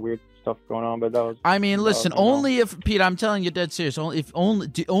some other weird stuff going on, but that was. I mean, listen. Only if Pete, I'm telling you, dead serious. Only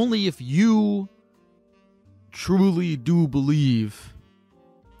if you truly do believe.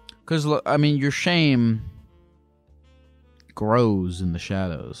 Because I mean, your shame grows in the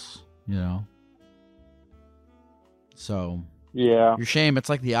shadows, you know. So yeah, your shame, it's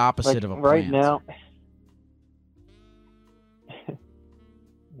like the opposite like of a right plant. now.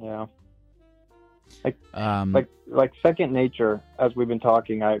 Yeah. Like second nature. As we've been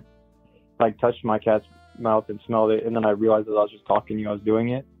talking, I like touched my cat's mouth and smelled it, and then I realized that I was just talking to you, I was doing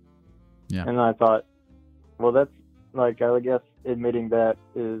it. Yeah. And then I thought, well, that's like, I guess admitting that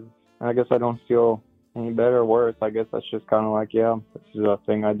is, I guess I don't feel any better or worse. I guess that's just kind of like, yeah, this is a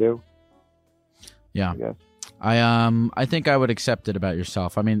thing I do. Yeah. I guess. I think I would accept it about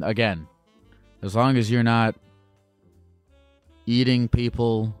yourself. I mean, again, as long as you're not eating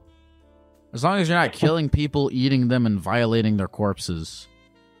people, as long as you're not killing people, eating them, and violating their corpses,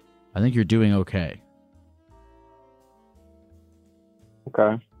 I think you're doing okay.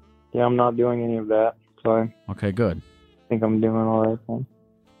 Okay. Yeah, I'm not doing any of that, so I Okay, good. think I'm doing all right then.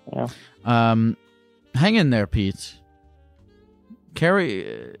 Yeah. Hang in there, Pete.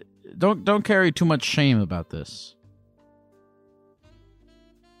 Don't carry too much shame about this.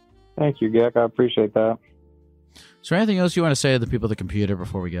 Thank you, Gek. I appreciate that. Is there anything else you want to say to the people at the computer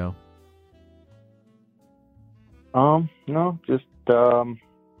before we go? No, just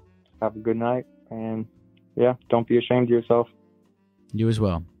have a good night, and yeah, don't be ashamed of yourself. You as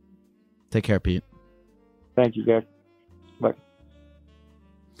well. Take care, Pete. Thank you, Gek. Bye.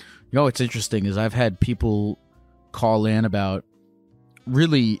 You know what's interesting is I've had people call in about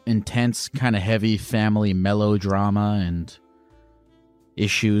really intense, kind of heavy family melodrama and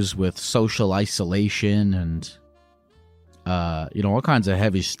issues with social isolation and, all kinds of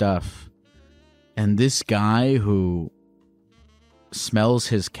heavy stuff. And this guy who smells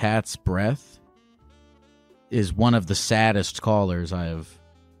his cat's breath is one of the saddest callers I have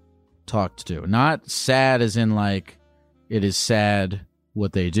talked to. Not sad as in like it is sad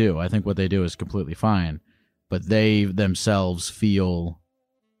what they do. I think what they do is completely fine. But they themselves feel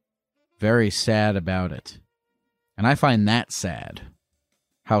very sad about it. And I find that sad.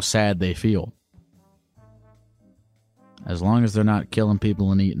 How sad they feel. As long as they're not killing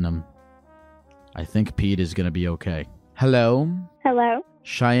people and eating them, I think Pete is going to be okay. Hello? Hello.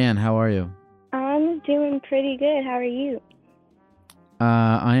 Cheyenne, how are you? I'm doing pretty good. How are you?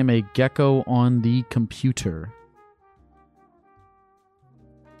 I am a gecko on the computer.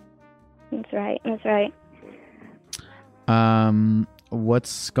 That's right. That's right.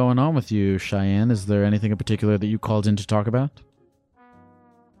 What's going on with you, Cheyenne? Is there anything in particular that you called in to talk about?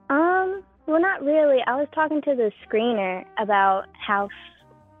 Well, not really. I was talking to the screener about how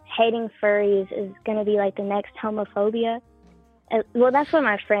hating furries is going to be like the next homophobia. Well, that's what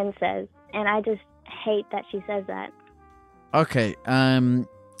my friend says, and I just hate that she says that. Okay, I'm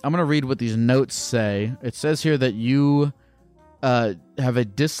going to read what these notes say. It says here that you have a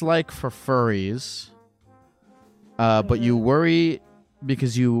dislike for furries, but you worry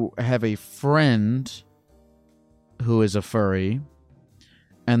because you have a friend who is a furry,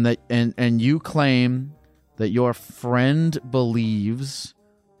 and that and you claim that your friend believes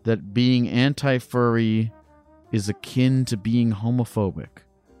that being anti-furry is akin to being homophobic.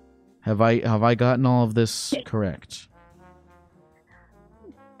 Have I gotten all of this correct?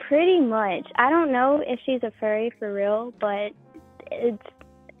 Pretty much. I don't know if she's a furry for real, but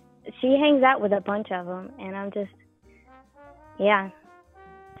she hangs out with a bunch of them, and I'm just, yeah.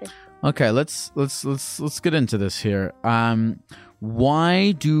 Okay, let's get into this here.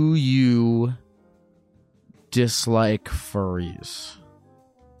 Why do you dislike furries?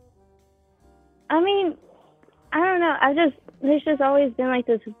 I mean, I don't know. There's just always been like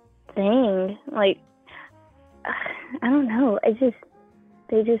this thing. Like, I don't know.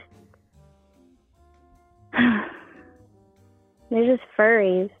 They're just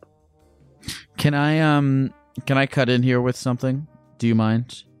furries. Can I cut in here with something? Do you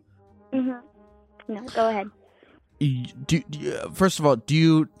mind? No, go ahead. First of all, do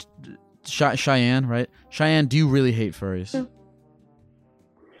you, Cheyenne, right? Cheyenne, do you really hate furries?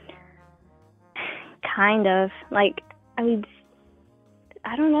 Kind of. Like, I mean,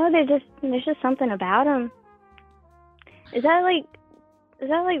 I don't know. There's just something about them. Is that like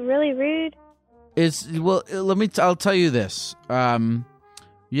really rude? I'll tell you this. To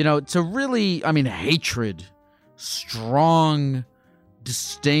really, I mean, hatred, strong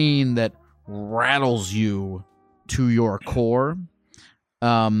disdain that rattles you to your core,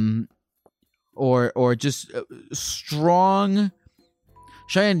 or just strong.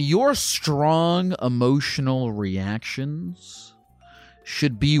 Cheyenne, your strong emotional reactions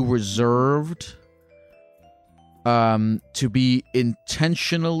should be reserved to be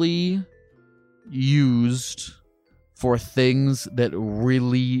intentionally used for things that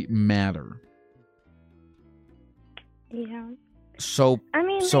really matter. Yeah. So I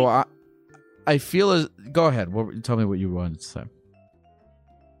mean, I feel as. Go ahead. Tell me what you wanted to say.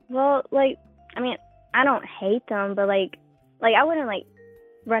 Well, like, I mean, I don't hate them, but like I wouldn't like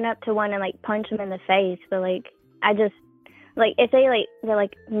run up to one and like punch them in the face, but like I just like if they're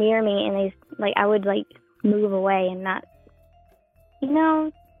like near me and they like I would like move away and not,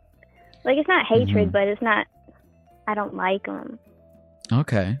 like it's not hatred, but it's not. I don't like them.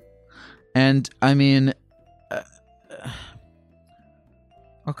 Okay, and I mean,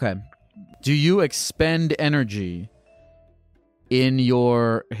 okay. Do you expend energy in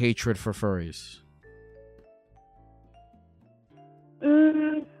your hatred for furries?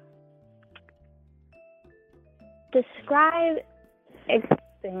 Describe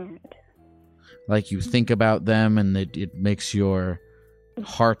expand. Like you think about them and it makes your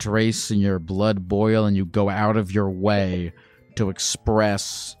heart race and your blood boil and you go out of your way to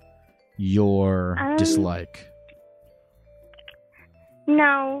express your dislike.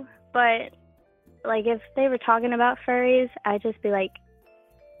 No, but like if they were talking about furries, I'd just be like,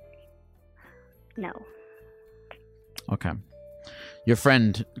 no. Okay. Your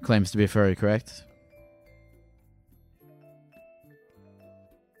friend claims to be a furry, correct?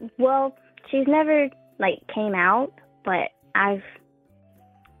 Well, she's never like came out, but I've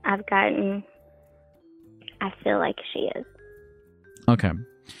gotten. I feel like she is. Okay,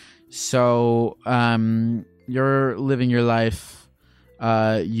 so you're living your life.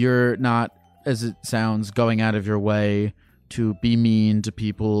 You're not, as it sounds, going out of your way to be mean to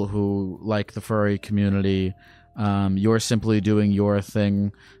people who like the furry community. You're simply doing your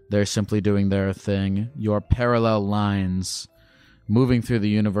thing. They're simply doing their thing. Your parallel lines moving through the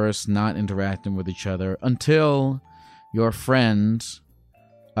universe, not interacting with each other until your friend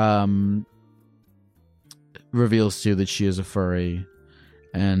reveals to you that she is a furry,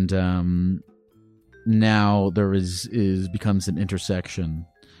 and now there becomes an intersection.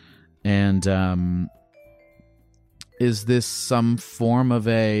 And is this some form of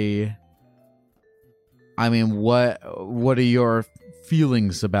a? I mean, what are your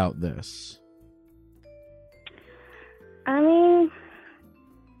feelings about this? I mean,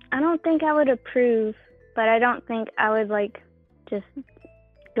 I don't think I would approve, but I don't think I would like just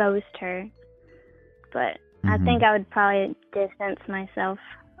ghost her. But I think I would probably distance myself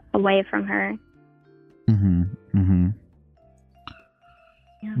away from her.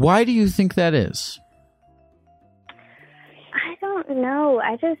 Yeah. Why do you think that is? I don't know.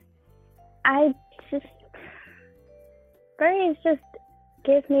 I just furries just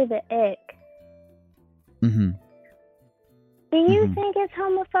give me the ick. Do you think it's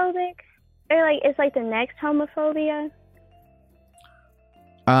homophobic? Or like it's like the next homophobia?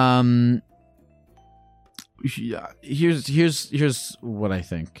 Here's what I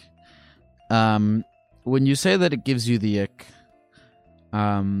think. When you say that it gives you the ick,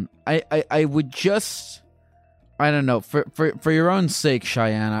 I would just, I don't know, for your own sake,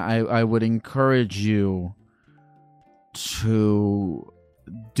 Cheyenne, I would encourage you to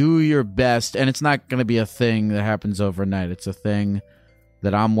do your best, and it's not going to be a thing that happens overnight. It's a thing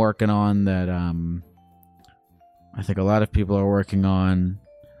that I'm working on, that I think a lot of people are working on,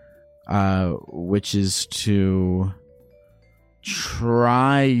 which is to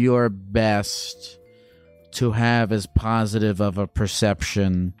try your best to have as positive of a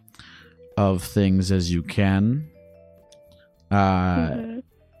perception of things as you can.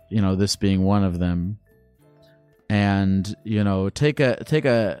 You know, this being one of them. And, you know, take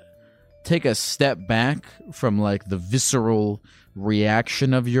a step back from like the visceral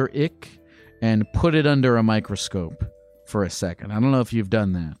reaction of your ick and put it under a microscope for a second. I don't know if you've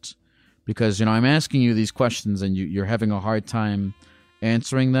done that, because, you know, I'm asking you these questions and you're having a hard time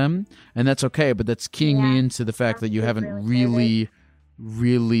answering them, and that's okay, but that's keying me into the fact that you haven't really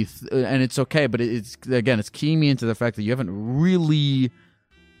and it's okay, but it's keying me into the fact that you haven't really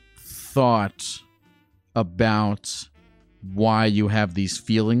thought about why you have these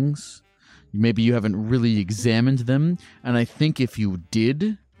feelings. Maybe you haven't really examined them, and I think if you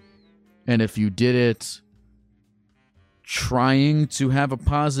did, and if you did it trying to have a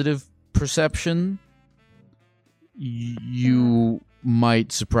positive perception, you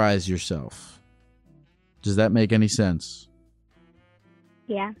might surprise yourself. Does that make any sense?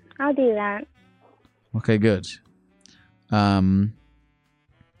 Yeah, I'll do that. Okay, good. Cheyenne,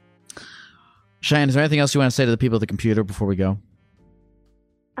 is there anything else you want to say to the people at the computer before we go?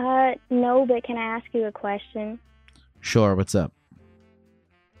 No, but can I ask you a question? Sure, what's up?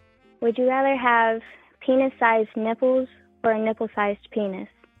 Would you rather have penis-sized nipples or a nipple-sized penis?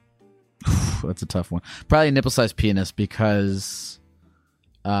 That's a tough one. Probably a nipple-sized penis, because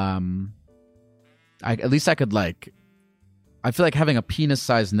at least I could, like, I feel like having a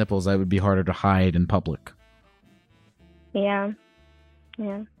penis-sized nipples, I would be harder to hide in public. Yeah.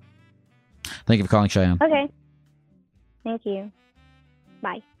 Thank you for calling, Cheyenne. Okay. Thank you.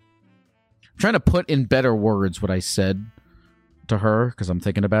 Bye. I'm trying to put in better words what I said to her, because I'm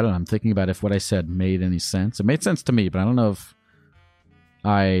thinking about it. I'm thinking about if what I said made any sense. It made sense to me, but I don't know if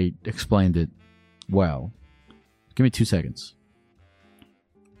I explained it well. Give me 2 seconds.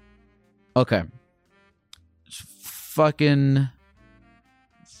 Okay. Fucking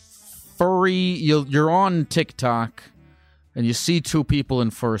furry. You're on TikTok and you see two people in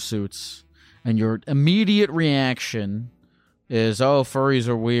fursuits, and your immediate reaction is, oh, furries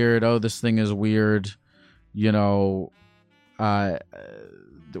are weird. Oh, this thing is weird. You know,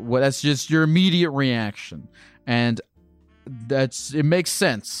 that's just your immediate reaction. And it makes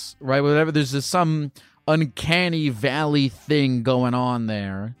sense, right? Whatever, there's just some uncanny valley thing going on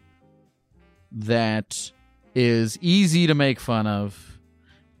there that is easy to make fun of,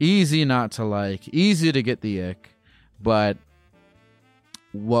 easy not to like, easy to get the ick. But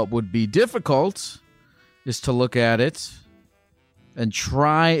what would be difficult is to look at it and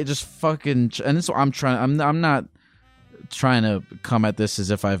try just fucking, and this is what I'm trying. I'm not trying to come at this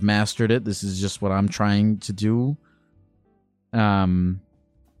as if I've mastered it. This is just what I'm trying to do.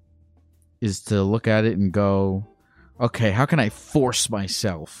 Is to look at it and go, okay, how can I force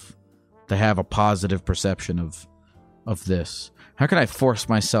myself to have a positive perception of this? How can I force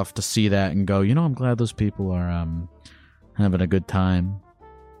myself to see that and go, you know, I'm glad those people are having a good time.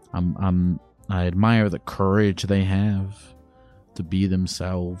 I admire the courage they have to be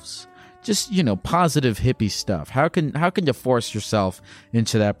themselves. Just, you know, positive hippie stuff. How can you force yourself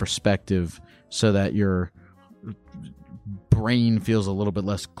into that perspective so that your brain feels a little bit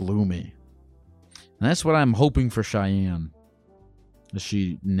less gloomy? And that's what I'm hoping for Cheyenne, as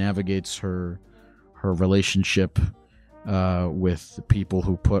she navigates her relationship with people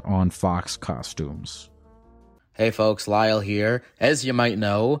who put on fox costumes. Hey folks, Lyle here. As you might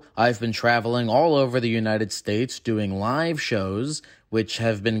know, I've been traveling all over the United States doing live shows, which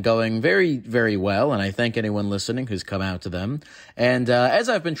have been going very, very well, and I thank anyone listening who's come out to them. And as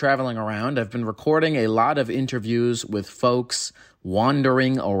I've been traveling around, I've been recording a lot of interviews with folks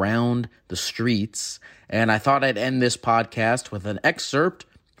wandering around the streets, and I thought I'd end this podcast with an excerpt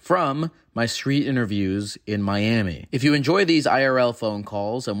from my street interviews in Miami. If you enjoy these IRL phone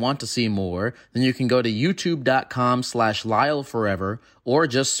calls and want to see more, then you can go to youtube.com/LyleForever, or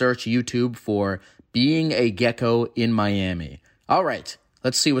just search YouTube for Being a Gecko in Miami. All right,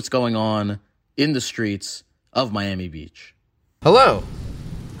 let's see what's going on in the streets of Miami Beach. Hello.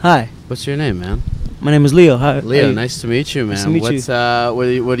 Hi. What's your name, man? My name is Leo. Hi. Leo, nice to meet you, man. Nice to meet you.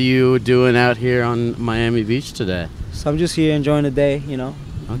 What are you doing out here on Miami Beach today? So I'm just here enjoying the day, you know,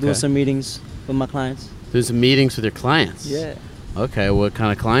 Okay. doing some meetings with my clients. Doing some meetings with your clients? Yeah. Okay, what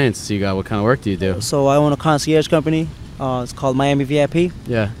kind of clients do you got? What kind of work do you do? So I own a concierge company. It's called Miami VIP.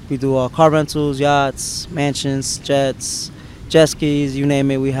 Yeah. We do car rentals, yachts, mansions, jets, jet skis, you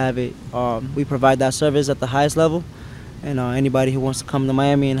name it, we have it. We provide that service at the highest level. And anybody who wants to come to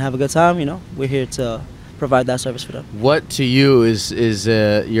Miami and have a good time, we're here to provide that service for them. What to you is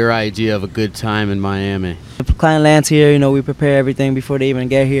your idea of a good time in Miami? If a client lands here, we prepare everything before they even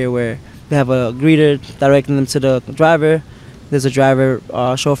get here, where we have a greeter directing them to the driver. There's a driver,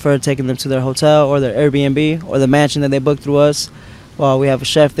 chauffeur taking them to their hotel or their Airbnb or the mansion that they booked through us. We have a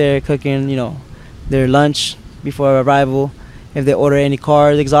chef there cooking, their lunch before arrival. If they order any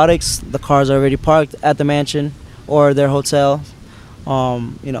cars, exotics, the cars are already parked at the mansion or their hotel.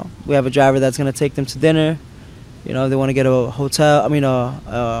 We have a driver that's going to take them to dinner. If they want to get a hotel,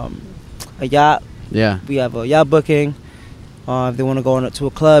 a yacht. Yeah. We have a yacht booking. If they want to go to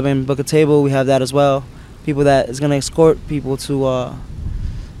a club and book a table, we have that as well. People that is going to escort people to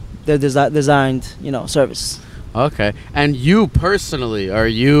their designed, service. Okay. And you personally, are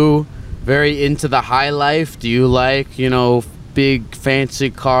you very into the high life? Do you like, big fancy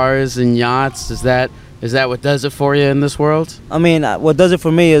cars and yachts? Is that what does it for you in this world? What does it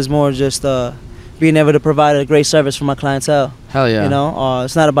for me is more just being able to provide a great service for my clientele. Hell yeah.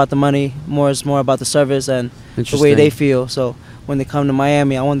 It's not about the money. It's more about the service and the way they feel. So when they come to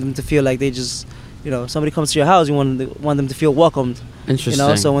Miami, I want them to feel like they just, somebody comes to your house, you want them to feel welcomed.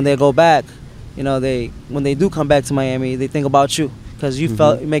 Interesting. So when they go back, when they do come back to Miami, they think about you because you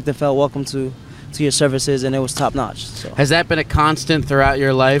make them feel welcome to your services, and it was top notch. So. Has that been a constant throughout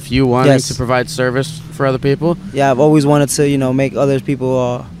your life? You wanting to provide service for other people? Yeah, I've always wanted to, make other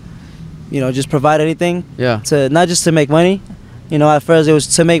people, just provide anything. Yeah. To not just to make money. At first it was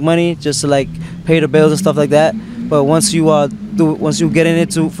to make money, just to pay the bills and stuff like that. But once you get in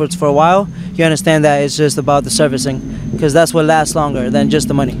it for a while, you understand that it's just about the servicing, because that's what lasts longer than just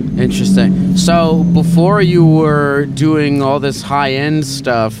the money. Interesting. So before you were doing all this high-end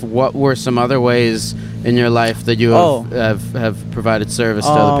stuff, what were some other ways in your life that you have provided service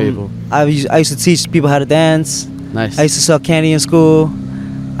to other people? I used to teach people how to dance. Nice. I used to sell candy in school.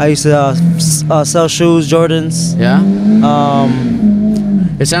 I used to sell shoes, Jordans. Yeah?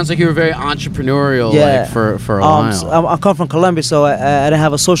 It sounds like you were very entrepreneurial for a while. I come from Colombia, so I didn't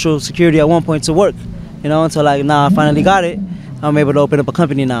have a social security at one point to work, until now I finally got it. I'm able to open up a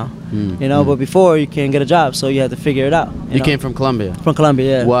company now, but before you can't get a job, so you had to figure it out. You came from Colombia? From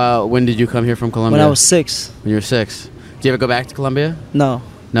Colombia, yeah. Wow, when did you come here from Colombia? When I was 6. When you were 6. Do you ever go back to Colombia? No.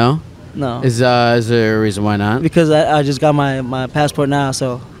 No? No. Is there a reason why not? Because I just got my passport now,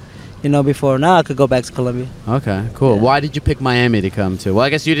 so before now I could go back to Colombia. Okay, cool. Yeah. Why did you pick Miami to come to? Well, I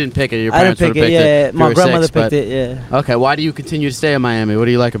guess you didn't pick it. Your parents would have picked it. Yeah, my grandmother picked it. Yeah. Okay, why do you continue to stay in Miami? What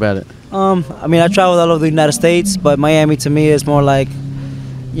do you like about it? I traveled all over the United States, but Miami to me is more like,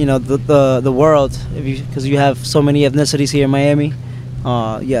 the world, because you have so many ethnicities here in Miami.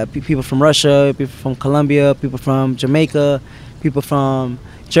 People from Russia, people from Colombia, people from Jamaica, people from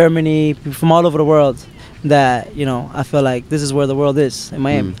Germany, people from all over the world. That I feel like this is where the world is, in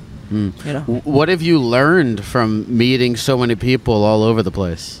Miami. What have you learned from meeting so many people all over the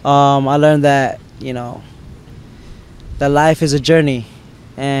place? I learned that that life is a journey,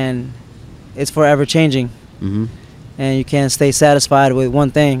 and it's forever changing. And you can't stay satisfied with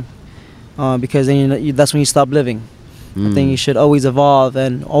one thing, because then that's when you stop living. I think you should always evolve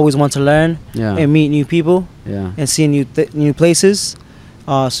and always want to learn and meet new people and see new places,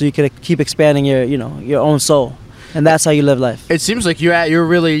 so you can keep expanding your own soul. And that's how you live life. It seems like you're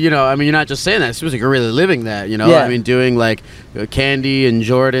really, you're not just saying that. It seems like you're really living that, Yeah. Doing candy and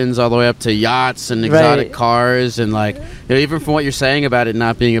Jordans all the way up to yachts and exotic cars. And even from what you're saying about it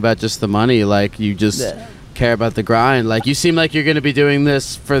not being about just the money, you just care about the grind. You seem like you're going to be doing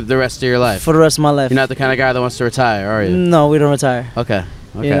this for the rest of your life. For the rest of my life. You're not the kind of guy that wants to retire, are you? No, we don't retire. Okay.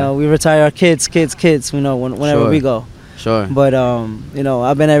 We retire our kids, whenever we go. Sure. But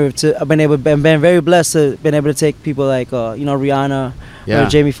I've been very blessed to been able to take people like Rihanna or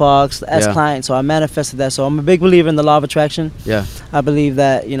Jamie Foxx as clients. So I manifested that. So I'm a big believer in the law of attraction. Yeah. I believe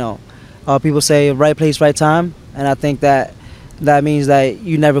that people say right place, right time, and I think that means that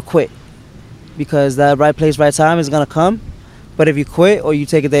you never quit, because that right place, right time is gonna come. But if you quit or you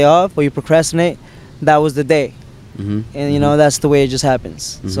take a day off or you procrastinate, that was the day. And that's the way it just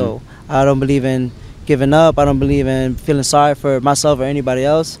happens. So I don't believe in giving up. I don't believe in feeling sorry for myself or anybody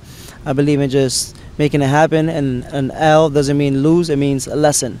else. I believe in just making it happen, and an L doesn't mean lose, it means a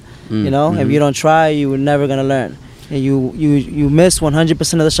lesson. If you don't try, you're never gonna learn. And you miss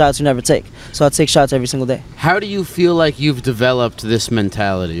 100% of the shots you never take. So I take shots every single day. How do you feel like you've developed this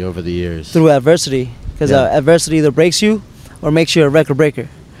mentality over the years? Through adversity, because adversity either breaks you or makes you a record breaker.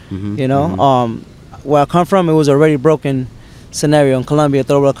 Where I come from, it was already broken scenario in Colombia,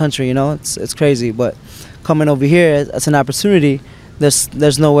 third world country. It's crazy, but coming over here, it's an opportunity.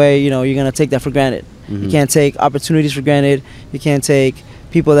 There's no way you're gonna take that for granted. You can't take opportunities for granted. You can't take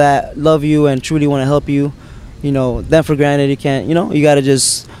people that love you and truly want to help you, them for granted. You can't, you got to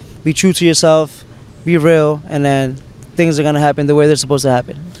just be true to yourself, be real, and then things are going to happen the way they're supposed to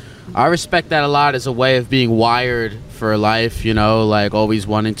happen. I respect that a lot as a way of being wired for life, like always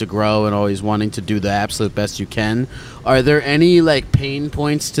wanting to grow and always wanting to do the absolute best you can. Are there any like pain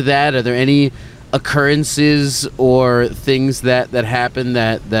points to that? Are there any occurrences or things that happen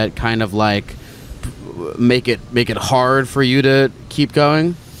that kind of like make it hard for you to keep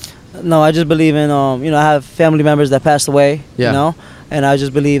going? No, I just believe in I have family members that passed away, and I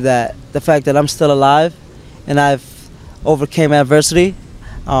just believe that the fact that I'm still alive and I've overcame adversity,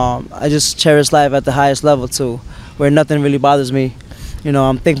 I just cherish life at the highest level too, where nothing really bothers me.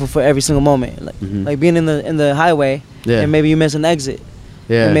 I'm thankful for every single moment, like being in the highway, and maybe you miss an exit,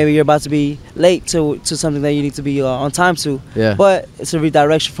 and maybe you're about to be late to something that you need to be on time to, but it's a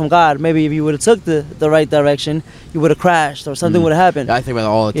redirection from God. Maybe if you would have took the right direction, you would have crashed or something would have happened. I think about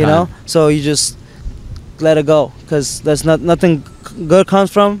it all the time. So you just let it go, because there's nothing good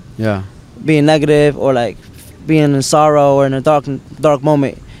comes from being negative or like being in sorrow or in a dark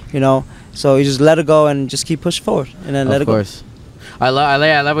moment, so you just let it go and just keep pushing forward and then let it go. Of course. I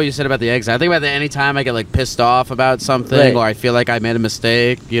love what you said about the eggs. I think about that anytime I get like pissed off about something or I feel like I made a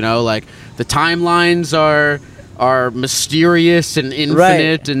mistake, like the timelines are mysterious and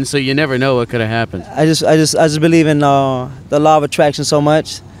infinite, and so you never know what could have happened. I just believe in the law of attraction so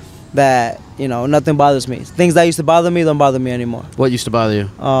much that nothing bothers me. Things that used to bother me don't bother me anymore. What used to bother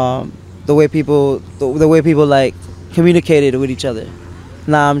you? The way people like communicated with each other.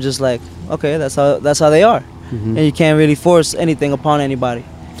 Now I'm just like, okay, that's how they are, and you can't really force anything upon anybody.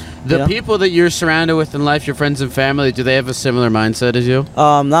 The people that you're surrounded with in life, your friends and family, do they have a similar mindset as you?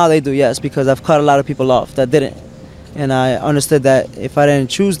 Now they do, yes, because I've cut a lot of people off that didn't, and I understood that if I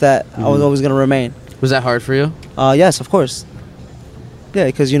didn't choose that, I was always gonna remain. Was that hard for you? Yes, of course. Yeah,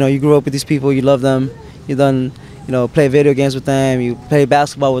 because you grew up with these people, you love them, you done. Play video games with them, you play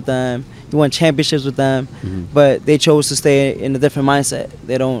basketball with them, you won championships with them, but they chose to stay in a different mindset.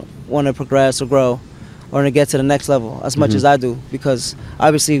 They don't want to progress or grow or to get to the next level as much as I do, because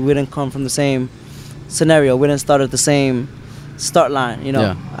obviously we didn't come from the same scenario. We didn't start at the same start line,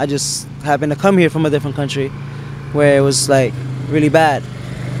 I just happened to come here from a different country where it was like really bad,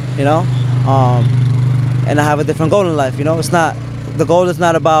 and I have a different goal in life, the goal is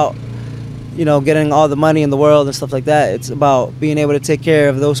not about getting all the money in the world and stuff like that. It's about being able to take care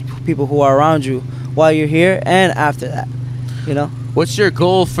of those people who are around you while you're here and after that, What's your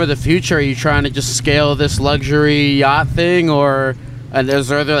goal for the future? Are you trying to just scale this luxury yacht thing, or are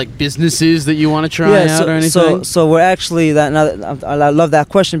there like businesses that you want to try out or anything? So we're actually, I love that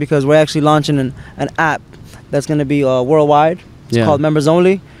question, because we're actually launching an app that's going to be worldwide. It's called Members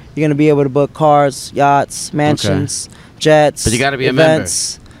Only. You're going to be able to book cars, yachts, mansions, jets, but you got to be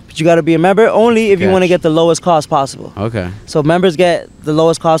events. But you got to be a member only if you want to get the lowest cost possible. Okay. So members get the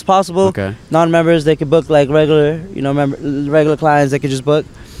lowest cost possible. Okay. Non-members, they could book like regular, regular clients, they could just book.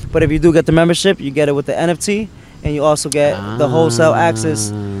 But if you do get the membership, you get it with the NFT, and you also get the wholesale access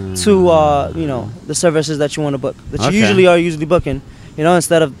to, the services that you want to book, that you usually booking.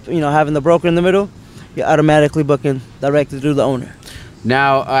 Instead of, having the broker in the middle, you're automatically booking directly through the owner.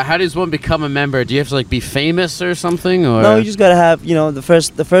 Now, how does one become a member? Do you have to like be famous or something? Or? No, you just gotta have,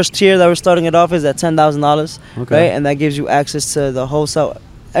 the first tier that we're starting it off is at $10,000, right? And that gives you access to the wholesale,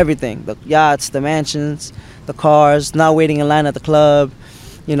 everything, the yachts, the mansions, the cars, not waiting in line at the club,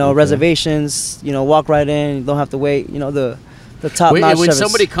 reservations, walk right in, you don't have to wait, the top-notch when service.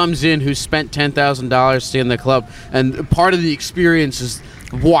 Somebody comes in who spent $10,000 to stay in the club, and part of the experience is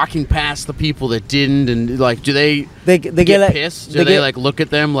walking past the people that didn't, and like, do they get like, pissed? Do they like look at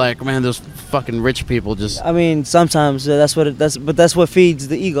them like, man, those fucking rich people just? I mean, sometimes that's what feeds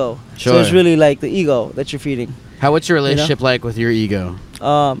the ego. Sure. So it's really like the ego that you're feeding. What's your relationship like with your ego?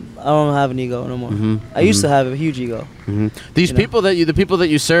 I don't have an ego no more. I used to have a huge ego. These people the people that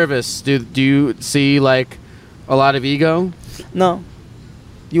you service, do you see like a lot of ego? No.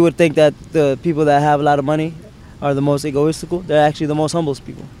 You would think that the people that have a lot of money are the most egoistical. They're actually the most humble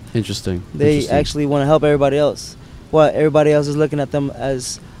people. Interesting. They actually want to help everybody else. What everybody else is looking at them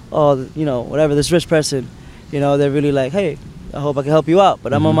as, whatever, this rich person, they're really like, hey, I hope I can help you out,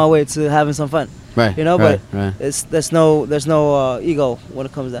 but I'm on my way to having some fun. Right. But there's no ego when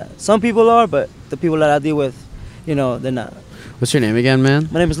it comes to that. Some people are, but the people that I deal with, they're not. What's your name again, man?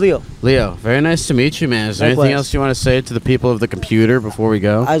 My name is Leo. Leo, very nice to meet you, man. Is there anything else you want to say to the people of the computer before we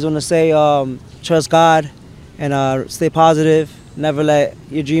go? I just want to say, trust God, and stay positive. Never let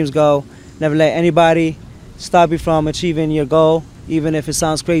your dreams go. Never let anybody stop you from achieving your goal, even if it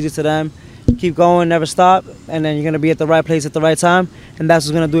sounds crazy to them. keep going, never stop, and then you're gonna be at the right place at the right time, and that's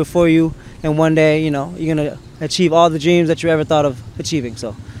what's gonna do it for you. And one day, you know, you're gonna achieve all the dreams that you ever thought of achieving.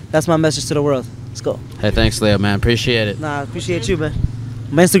 So that's my message to the world. Let's go. Hey, thanks, Leo, man. Appreciate it. Nah, I appreciate you, man.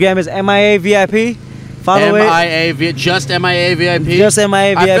 My Instagram is MIAVIP. Follow it. Just MIAVIP. Just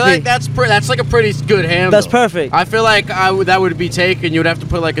MIAVIP. I feel like that's like a pretty good handle. That's perfect. I feel like that would be taken. You would have to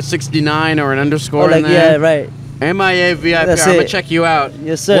put like a 69 or an underscore like, in there. yeah, right. MIAVIP. That's I'm it. gonna check you out.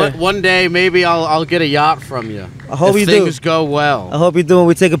 Yes, sir. One day maybe I'll get a yacht from you. I hope if you things do. go well. I hope you do. And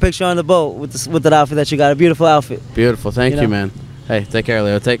we take a picture on the boat with that outfit that you got. A beautiful outfit. Beautiful. Thank you, know? man. Hey, take care,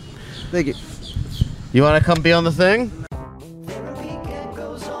 Leo. Thank you. You want to come be on the thing?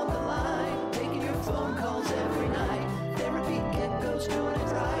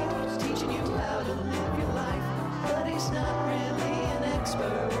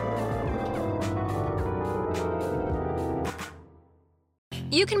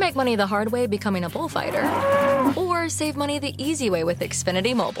 You can make money the hard way becoming a bullfighter, or save money the easy way with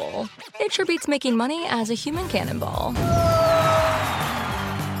Xfinity Mobile. It sure beats making money as a human cannonball.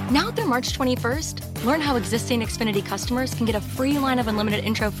 Now through March 21st, learn how existing Xfinity customers can get a free line of unlimited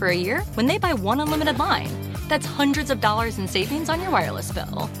intro for a year when they buy one unlimited line. That's hundreds of dollars in savings on your wireless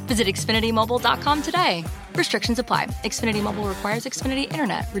bill. Visit XfinityMobile.com today. Restrictions apply. Xfinity Mobile requires Xfinity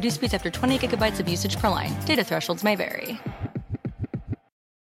Internet. Reduced speeds after 20 gigabytes of usage per line. Data thresholds may vary.